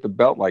to get the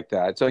belt like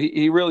that. So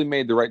he really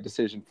made the right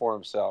decision for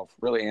himself,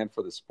 really, and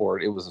for the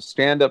sport. It was a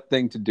stand-up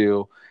thing to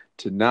do,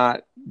 to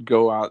not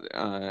go out,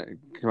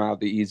 come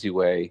out the easy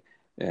way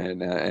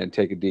and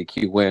take a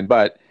DQ win.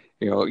 But,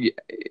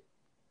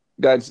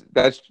 that's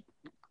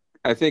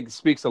I think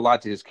speaks a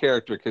lot to his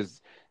character,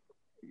 because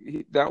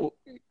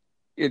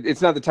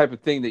it's not the type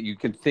of thing that you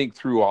can think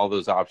through all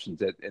those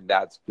options in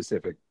that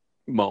specific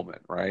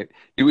moment, right?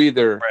 You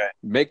either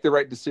make the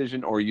right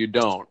decision or you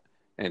don't.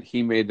 And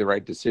he made the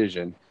right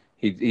decision.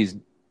 He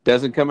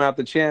doesn't come out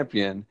the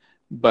champion,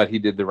 but he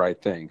did the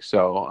right thing.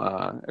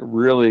 So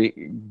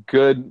really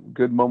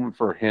good moment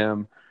for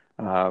him.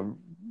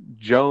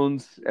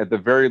 Jones, at the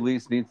very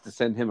least, needs to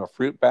send him a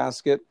fruit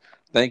basket,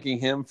 thanking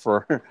him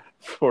for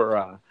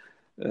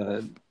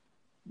doing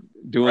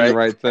the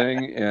right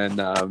thing, and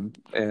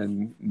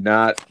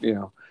not,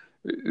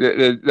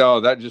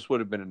 that just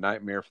would have been a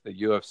nightmare for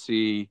the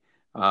UFC.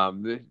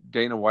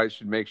 Dana White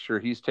should make sure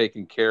he's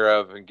taken care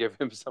of and give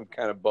him some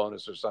kind of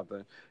bonus or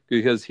something,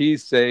 because he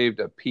saved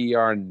a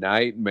PR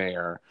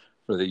nightmare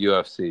for the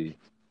UFC.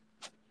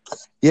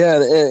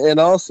 Yeah, and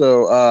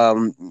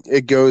also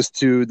it goes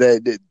to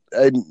that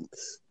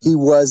he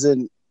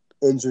wasn't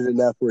injured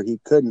enough where he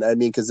couldn't. I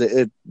mean, because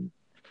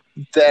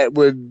that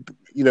would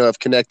have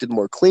connected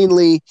more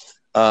cleanly.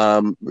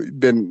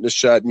 Been a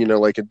shot,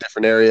 like a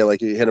different area,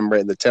 like he hit him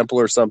right in the temple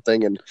or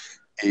something, and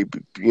he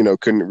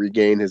couldn't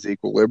regain his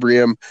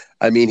equilibrium.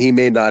 I mean, he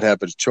may not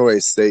have a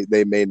choice.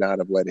 They may not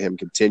have let him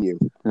continue.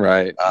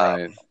 Right.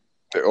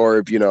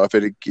 Or if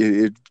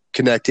it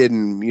connected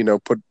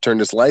and turned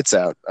his lights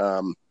out,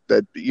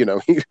 that he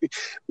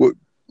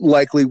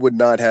likely would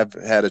not have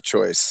had a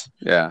choice.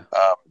 Yeah.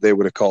 They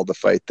would have called the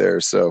fight there.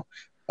 So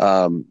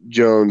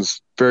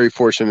Jones, very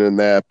fortunate in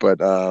that,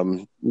 but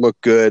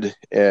looked good.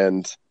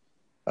 And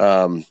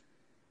I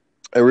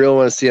really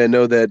want to see, I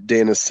know that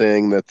Dana's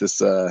saying that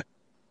this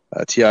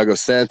Thiago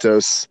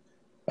Santos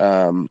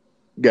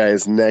guy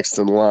is next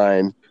in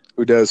line,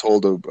 who does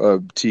hold a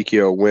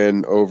TKO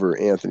win over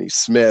Anthony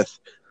Smith.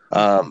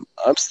 I'm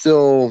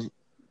still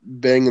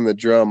banging the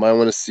drum. I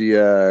want to see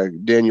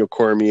Daniel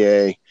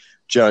Cormier,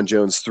 John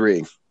Jones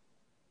 3.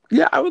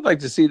 Yeah, I would like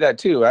to see that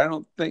too. I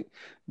don't think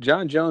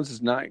John Jones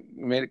has not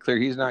made it clear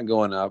he's not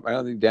going up. I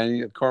don't think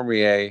Daniel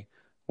Cormier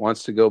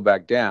wants to go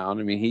back down.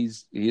 I mean, he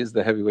is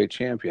the heavyweight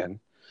champion,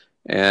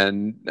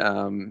 and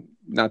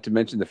not to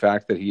mention the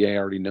fact that he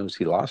already knows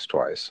he lost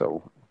twice.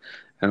 So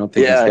I don't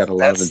think he's got a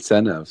lot of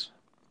incentives.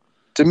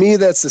 To me,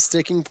 that's the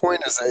sticking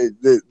point. Is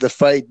the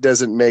fight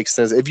doesn't make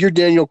sense. If you're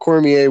Daniel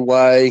Cormier,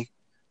 why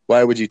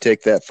would you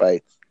take that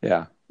fight?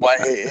 Yeah.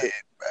 Why?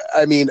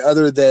 I mean,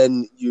 other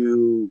than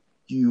you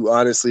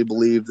honestly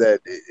believe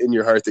that in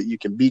your heart that you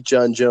can beat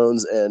John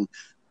Jones, and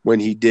when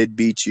he did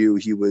beat you,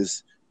 he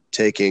was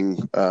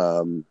taking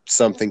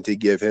something to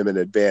give him an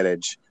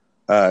advantage,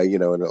 an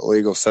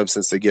illegal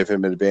substance to give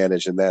him an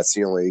advantage, and that's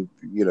the only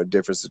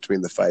difference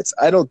between the fights.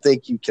 I don't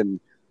think you can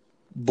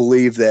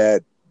believe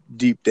that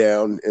deep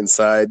down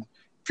inside.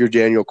 If you're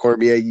Daniel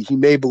Cormier, he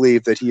may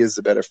believe that he is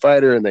the better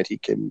fighter and that he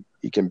can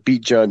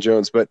beat John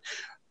Jones, but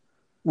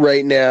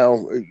right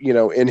now,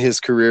 in his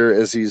career,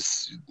 as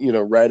he's,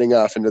 riding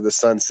off into the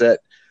sunset,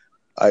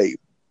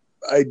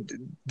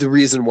 the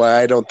reason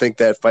why I don't think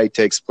that fight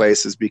takes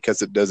place is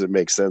because it doesn't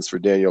make sense for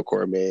Daniel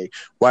Cormier.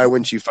 Why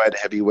wouldn't you fight a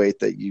heavyweight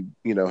that you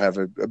have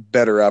a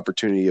better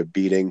opportunity of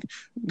beating,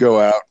 go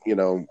out,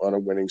 on a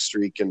winning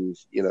streak and,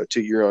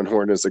 toot your own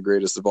horn as the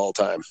greatest of all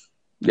time?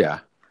 Yeah.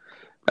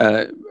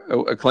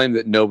 A claim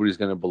that nobody's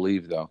going to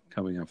believe, though,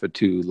 coming off of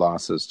 2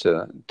 losses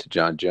to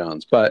John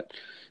Jones, but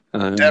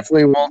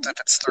definitely won't if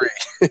it's 3.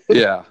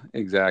 Yeah,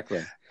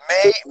 exactly.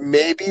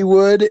 Maybe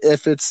would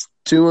if it's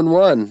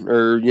 2-1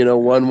 or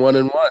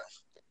 1-1-1.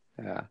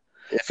 Yeah,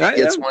 if he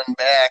gets one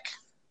back.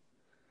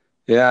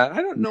 Yeah,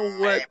 I don't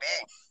know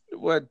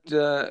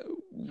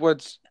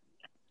what's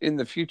in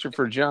the future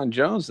for John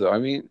Jones, though. I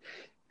mean,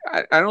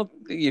 I don't.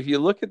 If you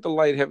look at the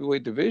light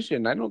heavyweight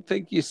division, I don't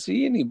think you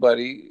see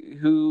anybody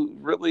who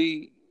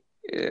really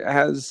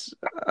has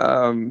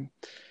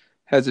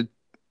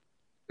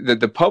that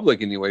the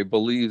public anyway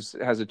believes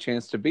has a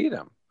chance to beat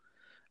him.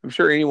 I'm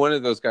sure any one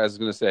of those guys is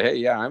going to say, "Hey,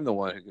 yeah, I'm the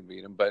one who can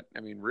beat him." But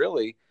I mean,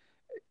 really,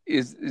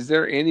 is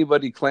there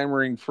anybody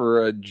clamoring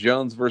for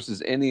Jones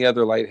versus any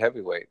other light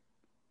heavyweight?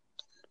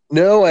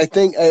 No, I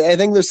think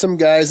there's some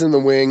guys in the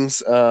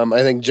wings.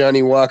 I think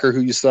Johnny Walker, who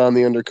you saw on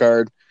the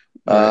undercard,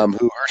 who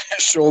hurt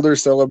his shoulder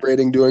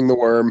celebrating doing the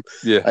worm.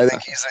 Yeah, I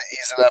think he's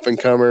an up and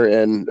comer,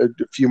 and a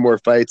few more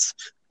fights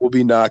will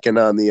be knocking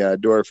on the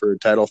door for a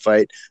title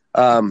fight.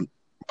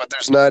 But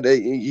there's not.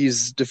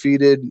 He's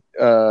defeated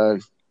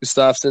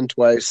Gustafsson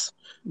twice.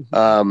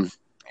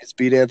 He's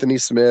beat Anthony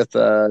Smith,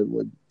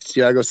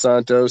 Thiago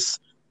Santos.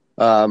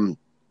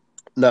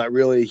 Not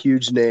really a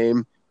huge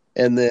name.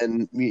 And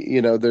then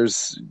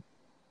there's,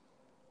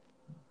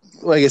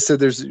 like I said,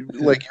 there's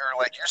like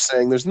you're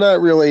saying, there's not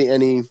really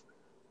any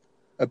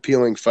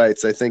appealing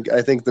fights. I think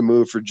the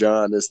move for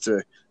John is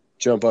to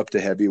jump up to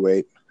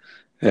heavyweight.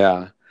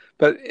 Yeah.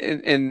 But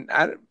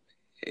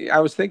I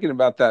was thinking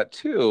about that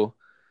too.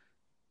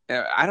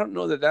 I don't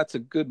know that that's a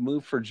good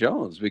move for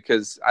Jones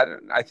because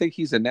I think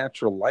he's a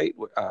natural light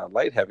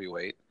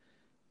heavyweight,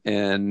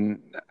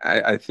 and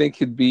I think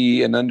he'd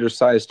be an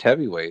undersized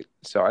heavyweight.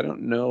 So I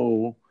don't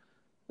know.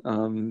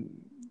 Um,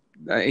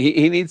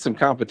 he needs some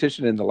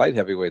competition in the light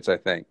heavyweights, I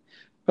think.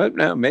 But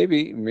no,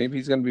 maybe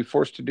he's going to be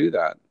forced to do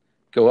that.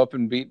 Go up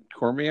and beat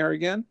Cormier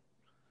again.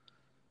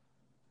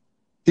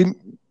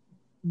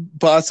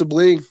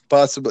 Possibly,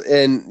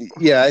 and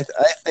yeah,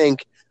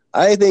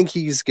 I think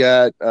he's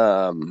got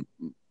the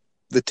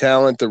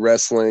talent, the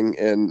wrestling,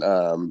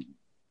 and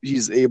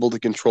he's able to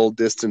control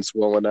distance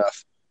well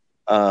enough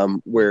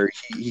where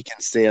he can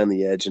stay on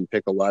the edge and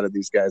pick a lot of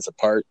these guys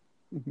apart.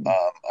 Mm-hmm.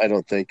 I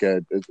don't think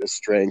a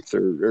strength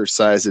or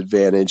size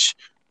advantage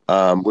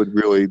would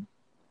really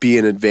be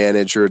an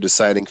advantage or a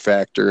deciding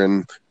factor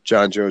in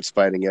John Jones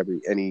fighting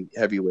any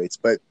heavyweights.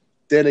 But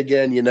then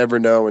again, you never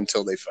know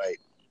until they fight.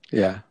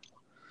 Yeah.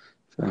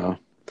 So,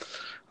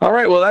 all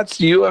right. Well, that's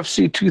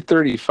UFC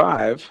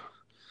 235.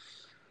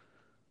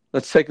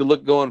 Let's take a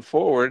look going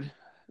forward.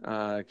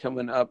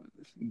 Coming up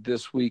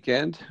this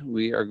weekend,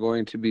 we are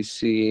going to be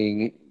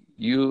seeing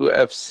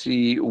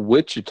UFC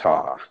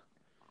Wichita.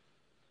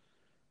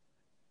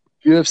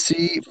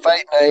 UFC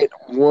Fight Night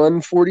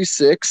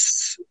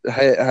 146,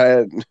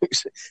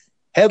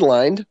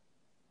 headlined,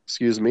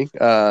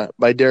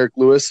 by Derek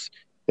Lewis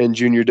and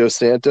Junior Dos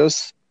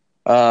Santos,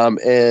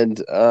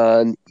 and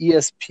on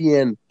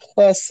ESPN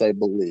Plus, I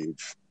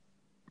believe.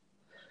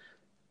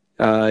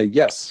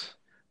 Yes,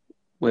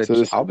 which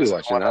So I'll be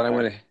watching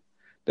that.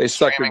 They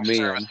suckered me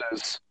in.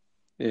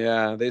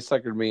 Yeah, they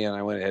suckered me in.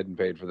 I went ahead and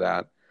paid for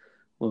that.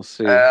 We'll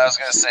see. I was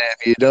going to say,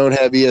 if you don't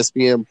have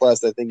ESPN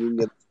Plus, I think you can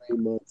get 3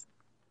 months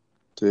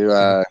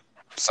to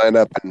sign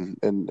up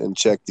and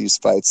check these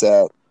fights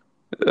out.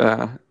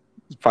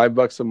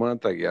 $5 a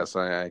month, I guess.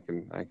 I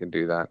can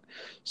do that.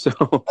 So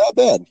not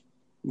bad.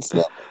 It's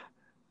not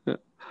bad.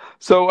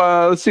 So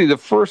let's see. The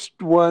first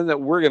one that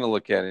we're going to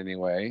look at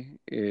anyway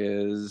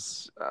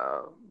is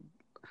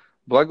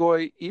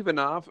Blagoy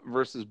Ivanov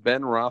versus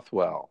Ben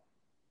Rothwell.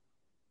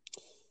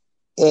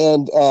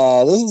 And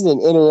this is an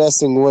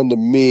interesting one to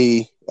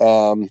me.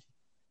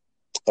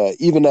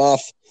 Ivanov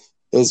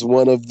is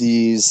one of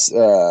these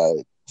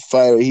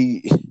fighters.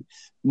 He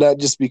not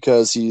just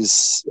because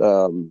he's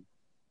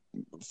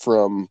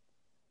from,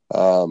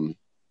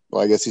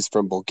 I guess he's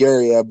from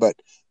Bulgaria, but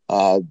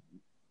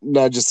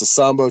not just the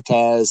Sambo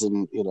ties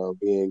and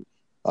being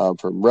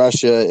from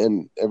Russia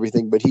and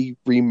everything, but he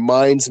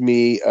reminds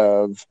me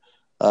of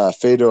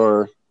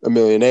Fedor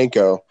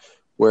Emelianenko,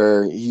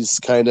 where he's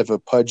kind of a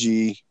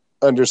pudgy,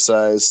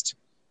 undersized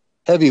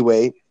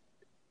heavyweight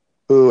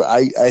who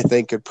I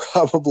think could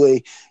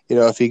probably,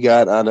 if he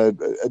got on a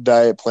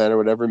diet plan or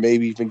whatever,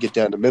 maybe even get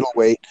down to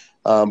middleweight.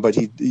 But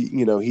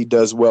he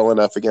does well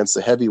enough against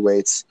the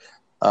heavyweights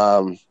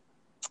that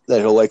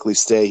he'll likely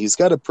stay. He's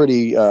got a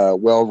pretty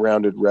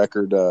well-rounded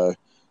record,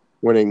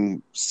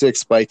 winning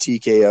 6 by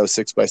TKO,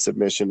 6 by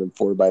submission, and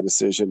 4 by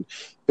decision,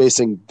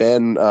 facing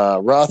Ben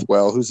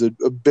Rothwell, who's a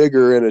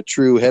bigger and a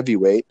true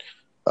heavyweight,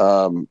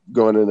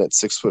 going in at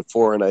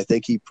 6'4", and I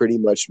think he pretty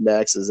much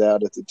maxes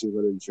out at the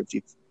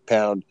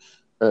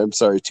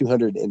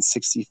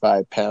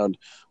 265-pound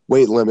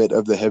weight limit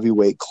of the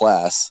heavyweight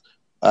class.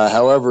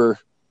 However,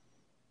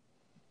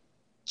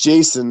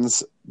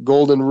 Jason's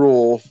golden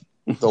rule,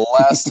 the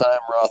last time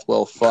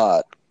Rothwell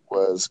fought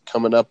was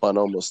coming up on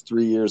almost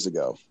 3 years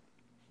ago.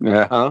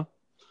 Yeah.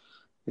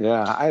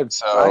 Yeah, I had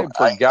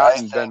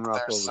forgotten Ben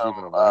Rothwell was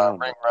even around.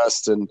 Ring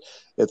rust, and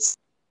its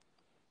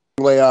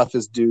layoff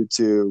is due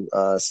to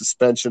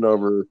suspension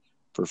over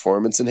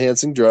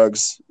performance-enhancing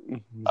drugs.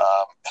 Mm-hmm.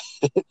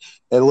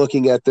 And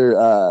looking at their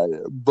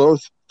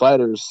both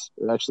fighters,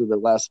 actually their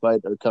last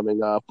fight are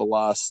coming off a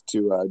loss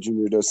to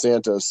Junior Dos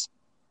Santos,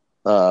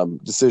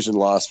 decision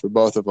loss for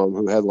both of them,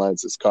 who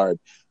headlines this card.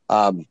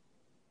 I'm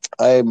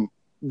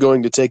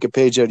going to take a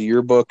page out of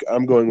your book.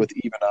 I'm going with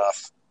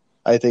Ivanov.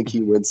 I think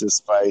he wins this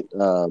fight,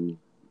 and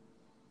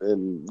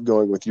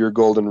going with your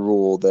golden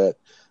rule that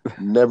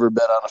never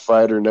bet on a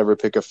fighter, never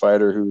pick a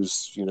fighter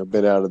who's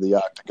been out of the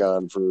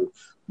octagon for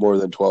more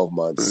than 12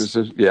 months.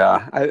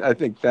 Yeah, I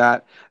think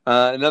that.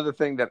 Another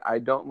thing that I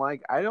don't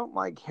like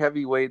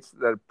heavyweights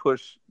that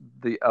push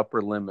the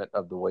upper limit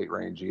of the weight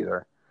range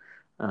either.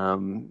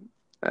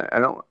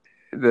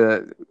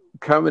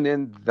 Coming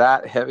in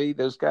that heavy,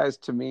 those guys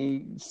to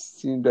me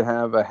seem to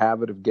have a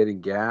habit of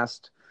getting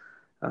gassed.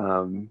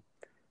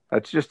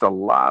 That's just a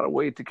lot of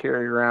weight to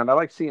carry around. I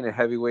like seeing a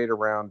heavyweight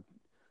around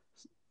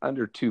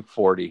under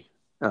 240.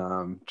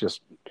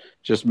 Just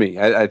me.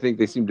 I think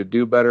they seem to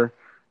do better.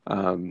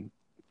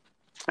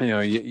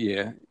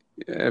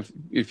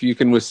 If you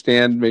can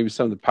withstand maybe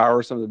some of the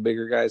power some of the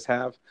bigger guys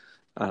have,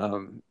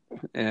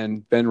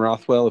 and Ben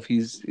Rothwell, if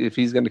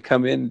he's going to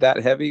come in that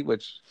heavy,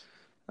 which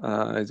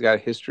he's got a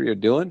history of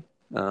doing.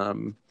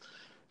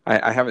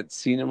 I haven't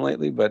seen him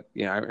lately, but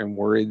I'm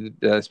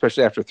worried,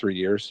 especially after 3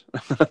 years.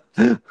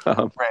 Right.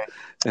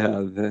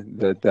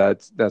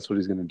 That's what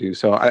he's going to do.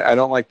 So I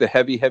don't like the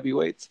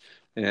heavyweights.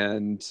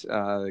 and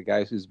the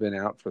guy who's been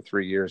out for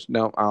 3 years.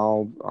 No,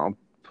 I'll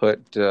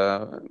put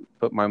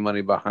my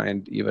money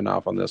behind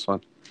Ivanov on this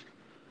one.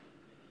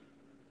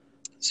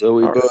 So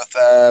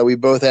we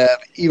both have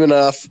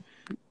Ivanov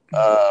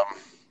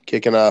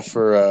kicking off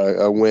for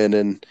a win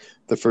in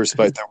the first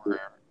fight that we're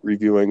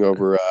reviewing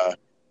over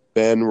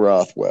Ben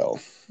Rothwell.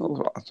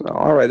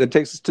 All right, that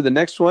takes us to the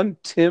next one: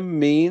 Tim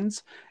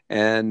Means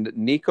and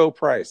Nico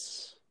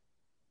Price.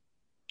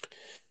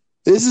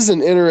 This is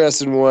an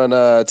interesting one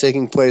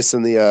taking place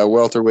in the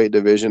welterweight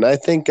division. I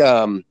think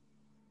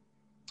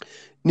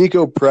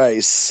Nico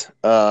Price,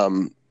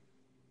 I'm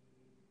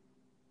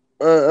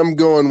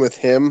going with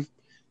him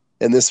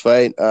in this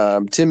fight.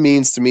 Tim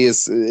Means to me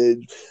is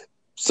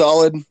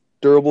solid,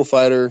 durable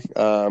fighter,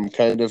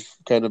 kind of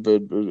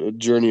a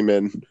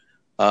journeyman,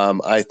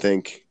 I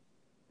think,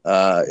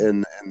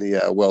 in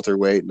the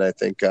welterweight, and I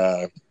think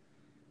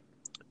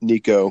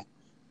Nico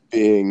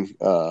being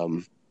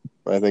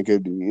I think a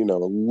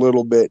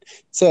little bit.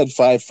 He's had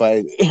 5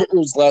 fights.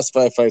 His last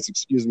 5 fights,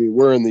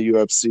 were in the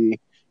UFC.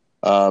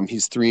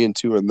 He's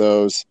 3-2 in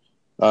those.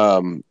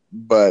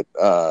 But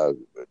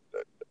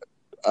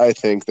I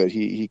think that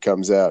he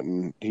comes out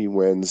and he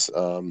wins.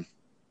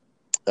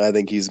 I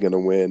think he's going to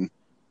win.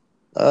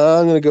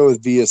 I'm going to go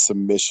with via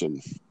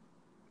submission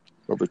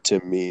over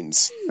Tim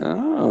Means.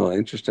 Oh,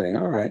 interesting.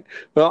 All right.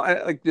 Well,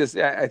 I like this.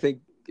 I think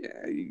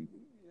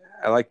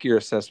I like your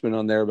assessment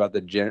on there about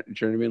the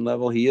journeyman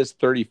level. He is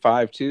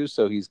 35 too,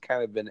 so he's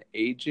kind of been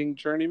aging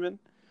journeyman.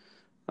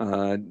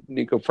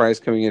 Nico Price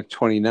coming in at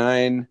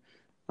 29.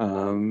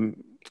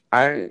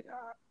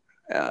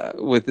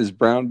 With his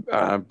brown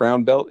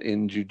belt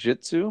in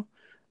jiu-jitsu,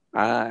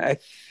 I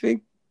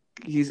think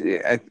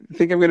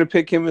I'm going to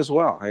pick him as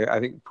well. I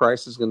think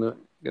Price is going to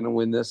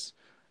win this,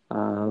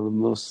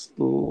 most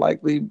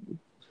likely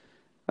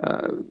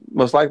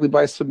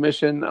by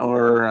submission,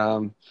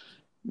 or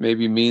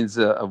maybe Means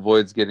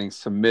avoids getting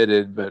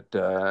submitted, but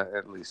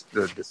at least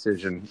the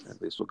decision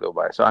will go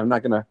by. So I'm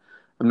not gonna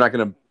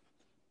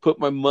put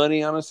my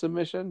money on a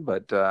submission,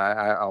 but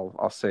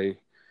I'll say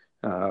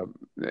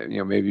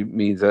maybe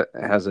Means that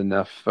has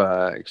enough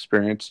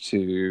experience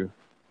to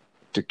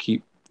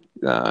keep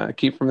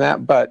from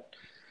that. But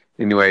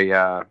anyway,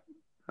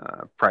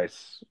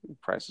 Price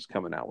is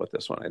coming out with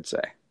this one, I'd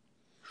say.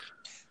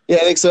 Yeah, I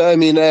think so. I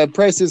mean,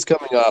 Price is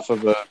coming off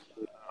of a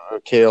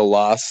KO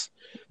loss.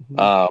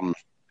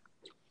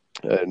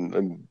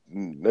 And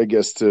I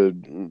guess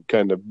to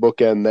kind of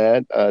bookend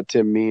that,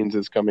 Tim Means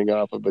is coming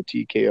off of a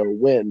TKO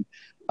win.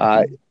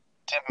 Tim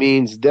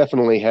Means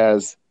definitely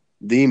has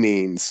the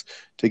means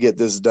to get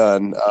this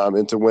done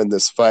and to win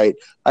this fight.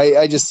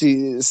 I just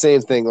see the same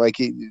thing. Like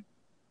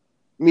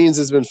Means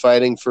has been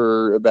fighting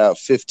for about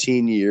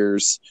 15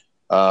 years.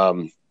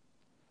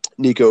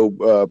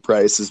 Nico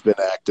Price has been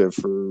active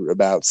for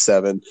about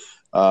 7.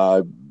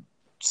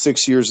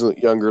 6 years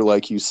younger,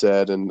 like you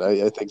said, and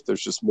I think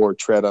there's just more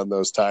tread on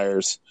those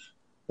tires.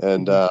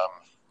 And I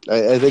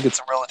think it's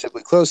a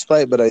relatively close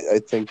fight, but I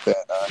think that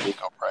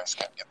Nico Price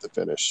can get the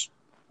finish.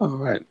 All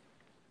right.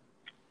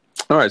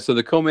 So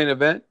the co-main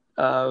event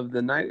of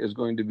the night is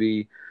going to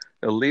be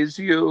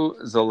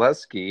Elizeu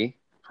Zaleski,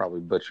 probably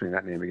butchering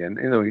that name again.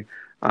 Anyway,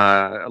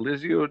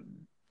 Elizeu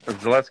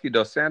Zaleski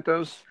dos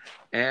Santos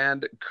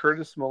and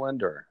Curtis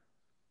Millender.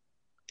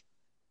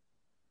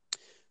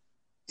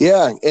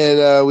 Yeah,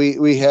 and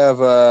we have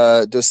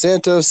Dos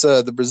Santos,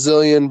 the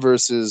Brazilian,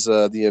 versus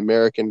the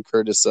American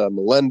Curtis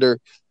Millender.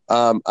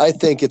 I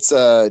think it's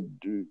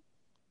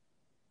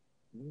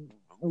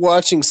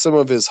watching some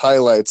of his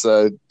highlights.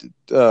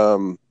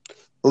 Elizeu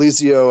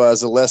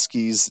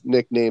Zaleski's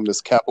nickname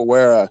is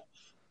Capoeira.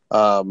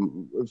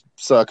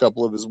 Saw a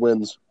couple of his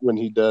wins when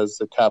he does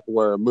the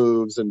Capoeira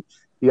moves, and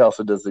he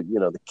also does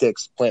the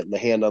kicks, planting the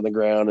hand on the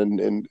ground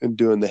and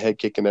doing the head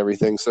kick and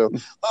everything. So a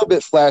little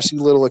bit flashy, a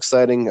little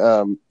exciting,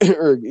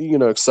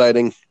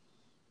 exciting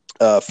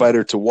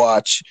fighter to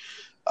watch.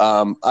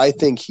 I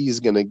think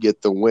he's going to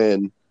get the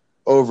win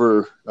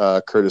over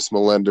Curtis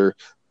Millender.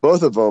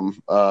 Both of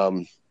them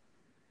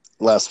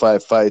last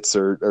 5 fights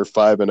are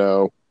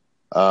 5-0.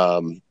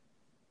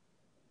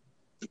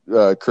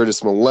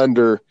 Curtis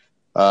Millender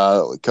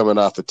coming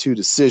off of 2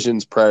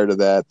 decisions prior to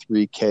that,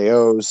 3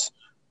 KOs.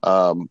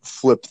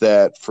 Flip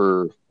that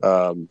for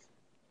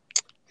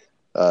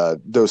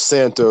Dos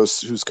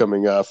Santos, who's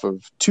coming off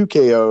of 2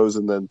 KOs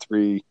and then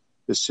 3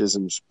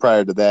 decisions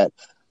prior to that.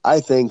 I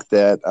think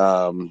that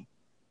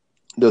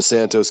Dos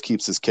Santos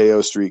keeps his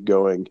KO streak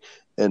going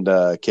and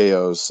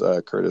KOs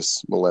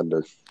Curtis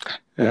Millender.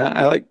 Yeah,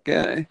 I like.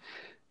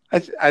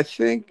 I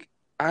think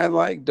I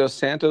like Dos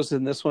Santos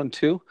in this one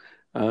too.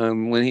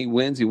 When he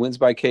wins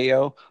by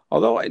KO.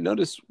 Although I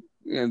noticed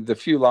the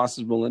few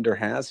losses Millender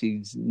has,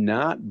 he's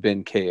not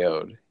been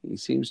KO'd. He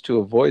seems to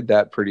avoid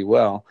that pretty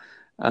well.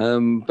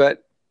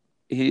 But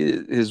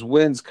his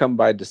wins come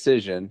by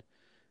decision.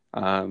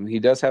 He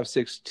does have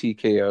 6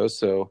 TKOs,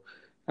 so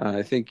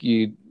I think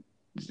you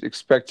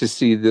expect to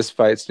see this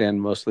fight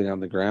stand mostly on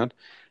the ground.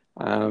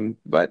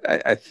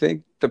 But I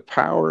think the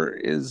power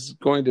is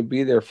going to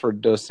be there for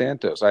Dos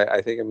Santos.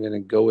 I think I'm going to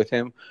go with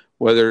him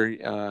whether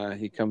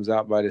he comes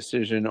out by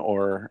decision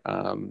or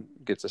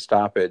gets a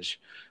stoppage.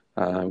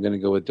 I'm going to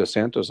go with Dos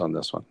Santos on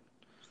this one.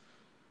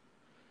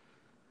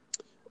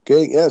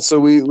 Okay, yeah. So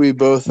we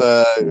both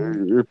are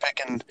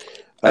picking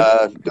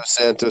Dos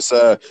Santos.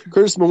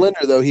 Curtis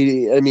Millender, though,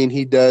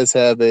 he does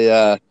have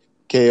a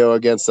KO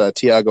against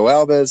Thiago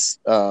Alves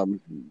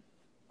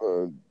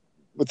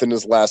within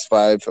his last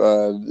 5.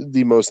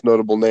 The most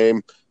notable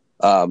name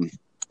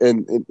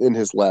in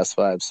his last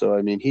 5. So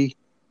I mean, he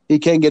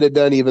can get it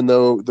done, even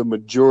though the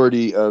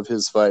majority of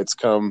his fights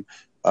come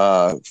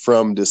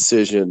from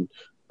decision.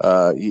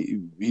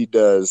 He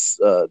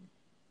does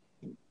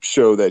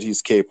show that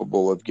he's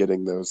capable of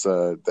getting those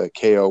that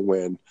KO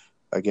win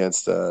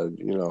against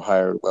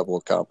higher level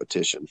of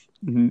competition.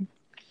 Mm-hmm.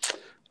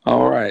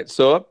 All right,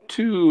 so up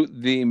to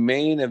the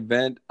main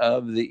event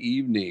of the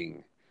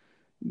evening: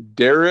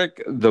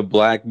 Derek the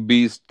Black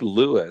Beast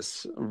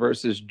Lewis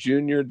versus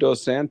Junior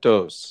Dos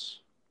Santos.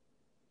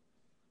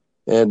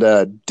 And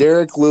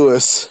Derek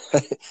Lewis,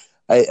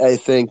 I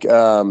think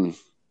I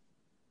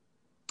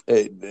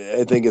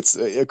think it's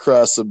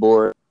across the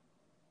board.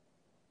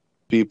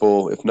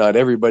 People, if not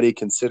everybody,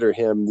 consider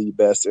him the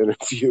best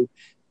interview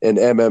in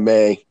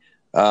MMA.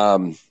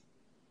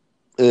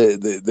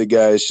 The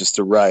guy is just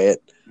a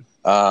riot.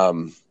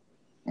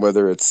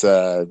 Whether it's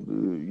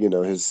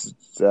his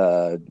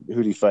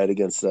who'd he fight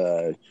against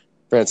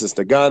Francis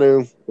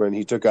Ngannou when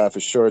he took off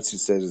his shorts, he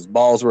said his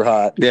balls were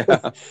hot.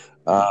 Yeah.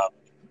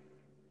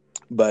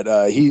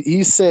 But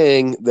he's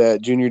saying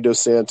that Junior Dos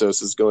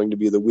Santos is going to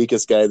be the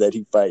weakest guy that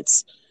he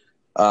fights.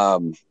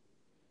 I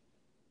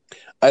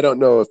don't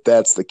know if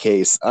that's the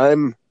case.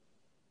 I'm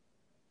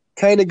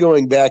kind of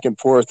going back and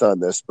forth on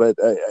this, but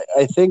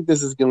I think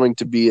this is going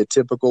to be a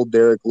typical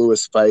Derek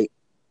Lewis fight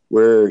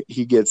where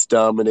he gets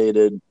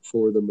dominated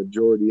for the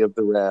majority of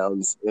the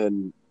rounds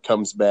and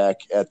comes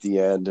back at the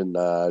end and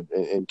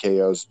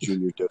KOs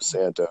Junior Dos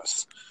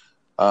Santos.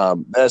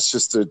 That's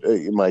just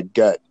my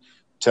gut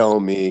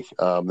telling me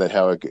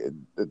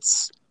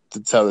that's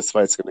how this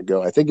fight's going to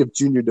go. I think if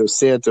Junior Dos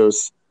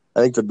Santos,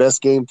 I think the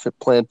best game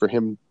plan for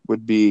him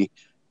would be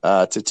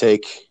to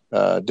take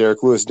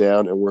Derek Lewis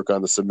down and work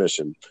on the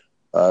submission,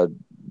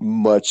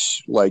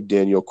 much like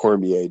Daniel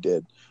Cormier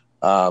did.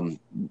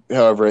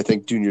 However, I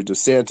think Junior Dos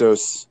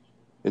Santos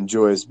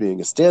enjoys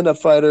being a stand-up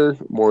fighter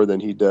more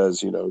than he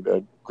does,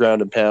 a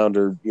ground and pound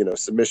or,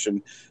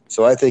 submission.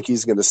 So I think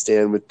he's going to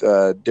stand with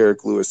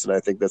Derek Lewis, and I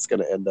think that's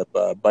going to end up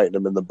biting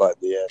him in the butt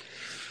in the end.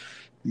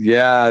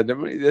 Yeah,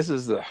 this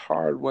is a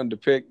hard one to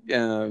pick.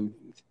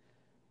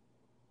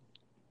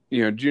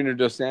 Junior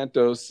Dos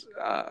Santos,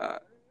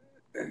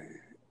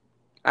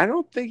 I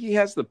don't think he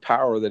has the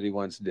power that he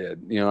once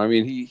did.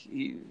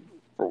 He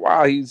for a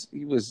while he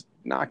was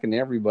knocking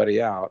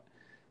everybody out,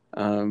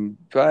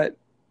 but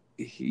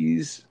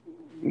he's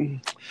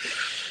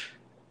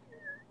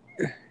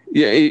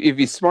if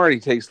he's smart, he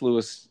takes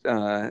Lewis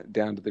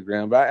down to the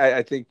ground. But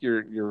I think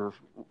you're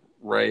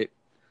right.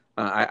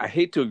 I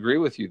hate to agree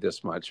with you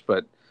this much,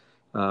 but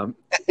I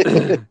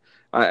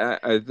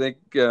think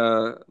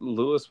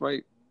Lewis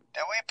might.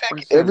 Did we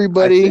pick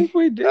everybody? I think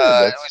we did.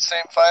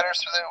 Same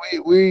fighters.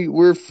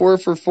 We're 4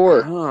 for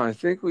 4. Oh, I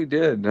think we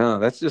did. No,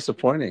 that's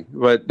disappointing.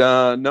 But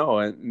no,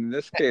 in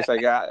this case, I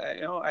got.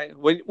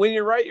 When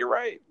you're right, you're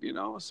right.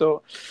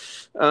 So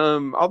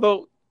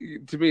although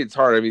to me it's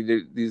hard. I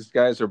mean, these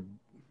guys are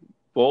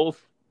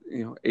both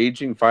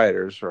aging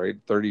fighters, right?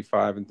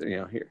 35 and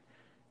here.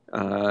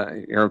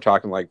 I'm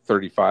talking like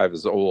 35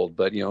 is old,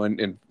 but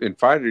in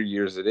fighter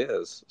years it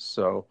is.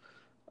 So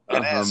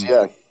it is,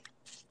 yeah.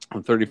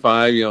 I'm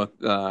 35.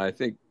 I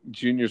think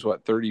Junior's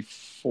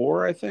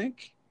 34. I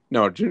think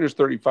Junior's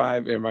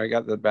 35. Am I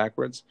got that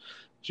backwards?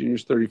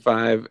 Junior's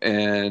 35,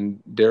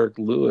 and Derek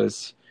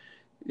Lewis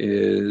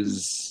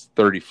is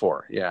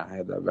 34. Yeah, I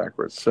had that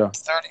backwards. So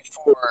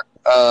 34.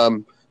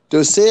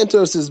 Dos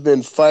Santos has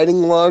been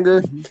fighting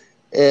longer,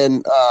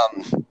 and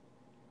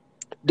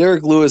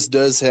Derek Lewis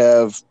does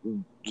have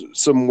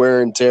some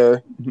wear and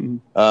tear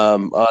on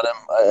him.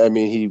 I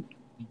mean,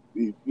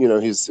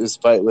 his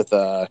fight with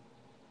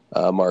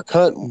Mark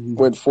Hunt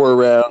went 4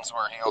 rounds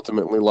where he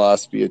ultimately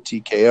lost via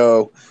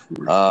TKO.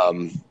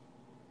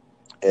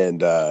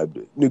 And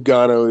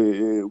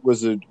Ngannou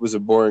was a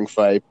boring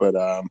fight, but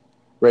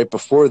right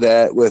before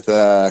that with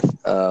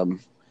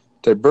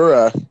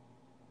Tybura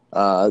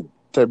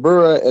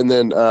and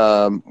then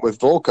with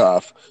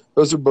Volkov,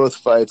 those are both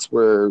fights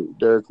where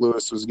Derek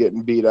Lewis was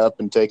getting beat up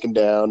and taken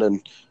down,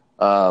 and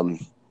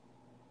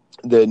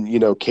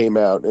then came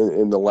out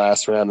in the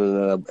last round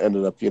and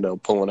ended up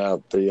pulling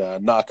out the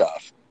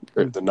knockout.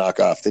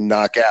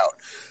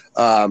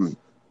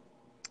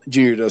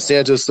 Junior Dos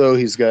Santos, though,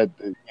 he's got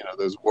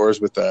those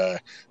wars with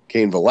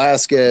Cain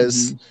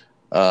Velasquez,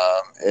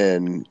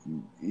 and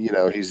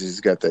he's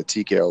got that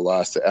TKO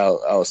loss to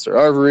Alistair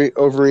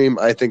Overeem.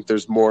 I think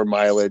there's more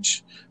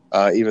mileage,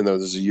 even though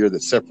there's a year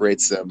that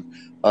separates them,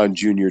 on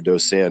Junior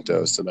Dos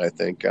Santos. And I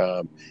think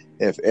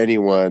if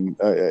anyone,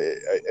 I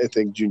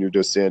think Junior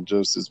Dos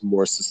Santos is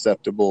more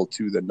susceptible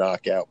to the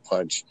knockout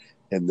punch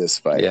in this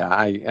fight. Yeah,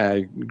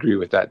 I agree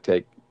with that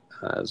take.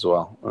 as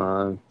well.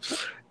 I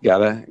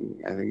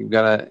think you've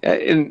gotta,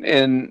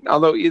 and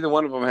although either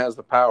one of them has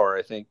the power,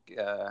 I think,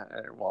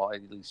 well,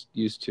 at least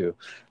used to.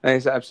 Like I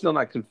said, I'm still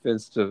not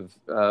convinced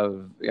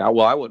well,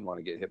 I wouldn't want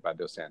to get hit by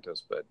Dos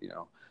Santos, but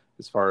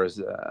as far as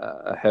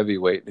a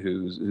heavyweight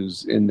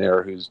who's in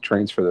there, who's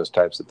trains for those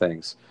types of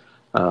things,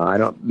 I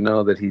don't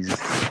know that he's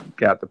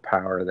got the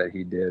power that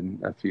he did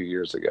a few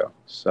years ago.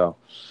 So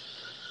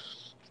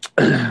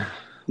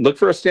look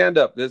for a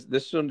stand-up.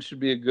 This one should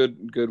be a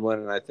good one,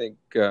 and I think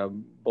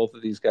both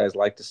of these guys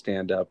like to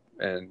stand up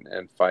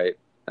and fight,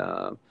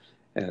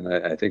 and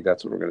I think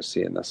that's what we're going to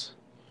see in this.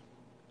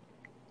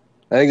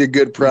 I think a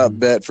good prop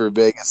bet for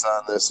Vegas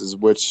on this is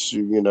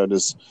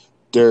does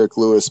Derek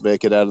Lewis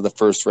make it out of the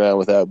first round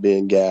without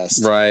being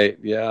gassed? Right.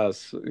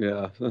 Yes.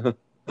 Yeah.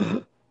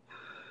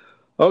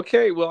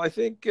 Okay. Well, I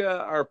think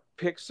our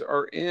picks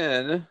are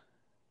in,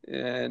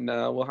 and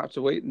we'll have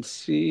to wait and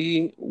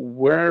see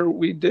where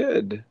we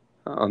did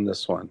on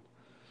this one.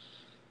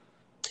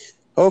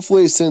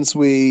 Hopefully, since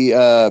we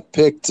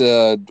picked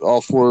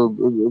all four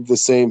of the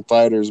same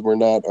fighters, we're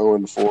not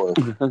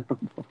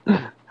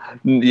 0-4.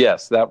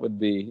 Yes, that would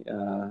be.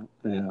 Yeah,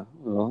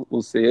 well,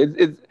 we'll see.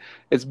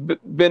 It's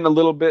been a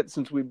little bit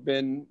since we've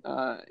been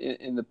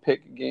in the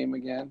pick game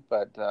again,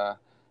 but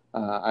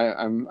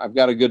I've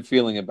got a good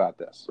feeling about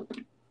this.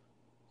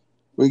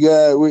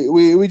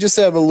 We just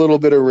have a little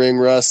bit of ring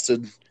rust,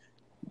 and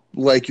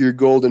like your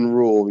golden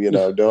rule,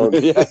 don't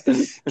give us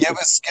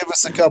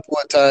a couple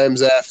of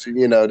times after,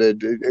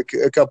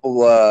 a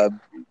couple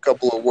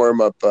of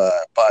warm up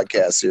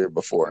podcasts here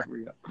before.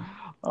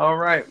 All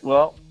right,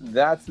 well,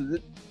 that's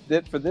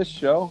it for this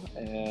show,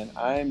 and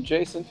I'm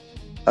Jason.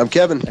 I'm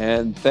Kevin,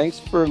 and thanks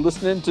for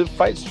listening to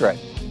Fight Strike.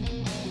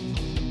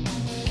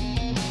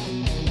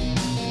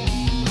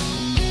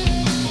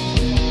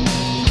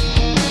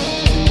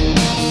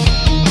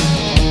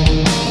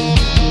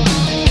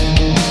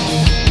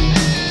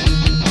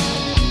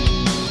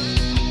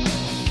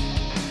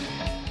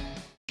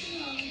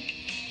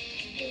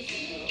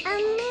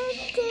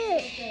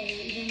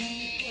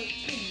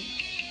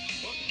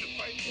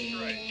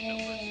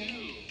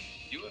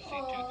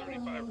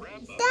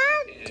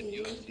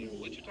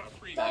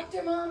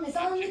 Dr. Mom is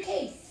on the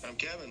case. I'm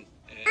Kevin.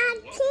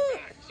 And welcome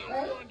back. So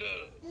we're going to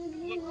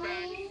look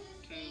back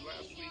to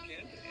last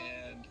weekend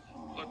and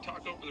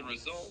talk over the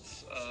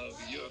results of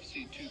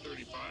UFC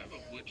 235,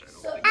 of which I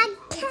don't think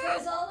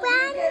because all of you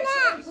get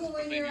shampoo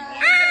in your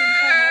eyes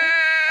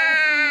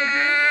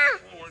and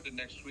forward to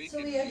next week. So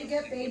we had to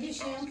get baby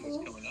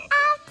shampoo.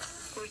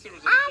 Of course, there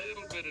was a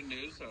little bit of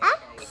news that I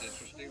thought was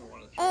interesting. I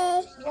want to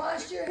throw this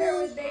wash your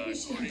hair with baby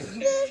shampoo.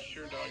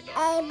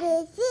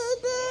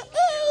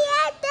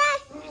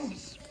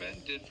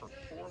 Suspended for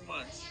 4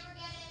 months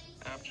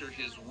after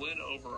his win over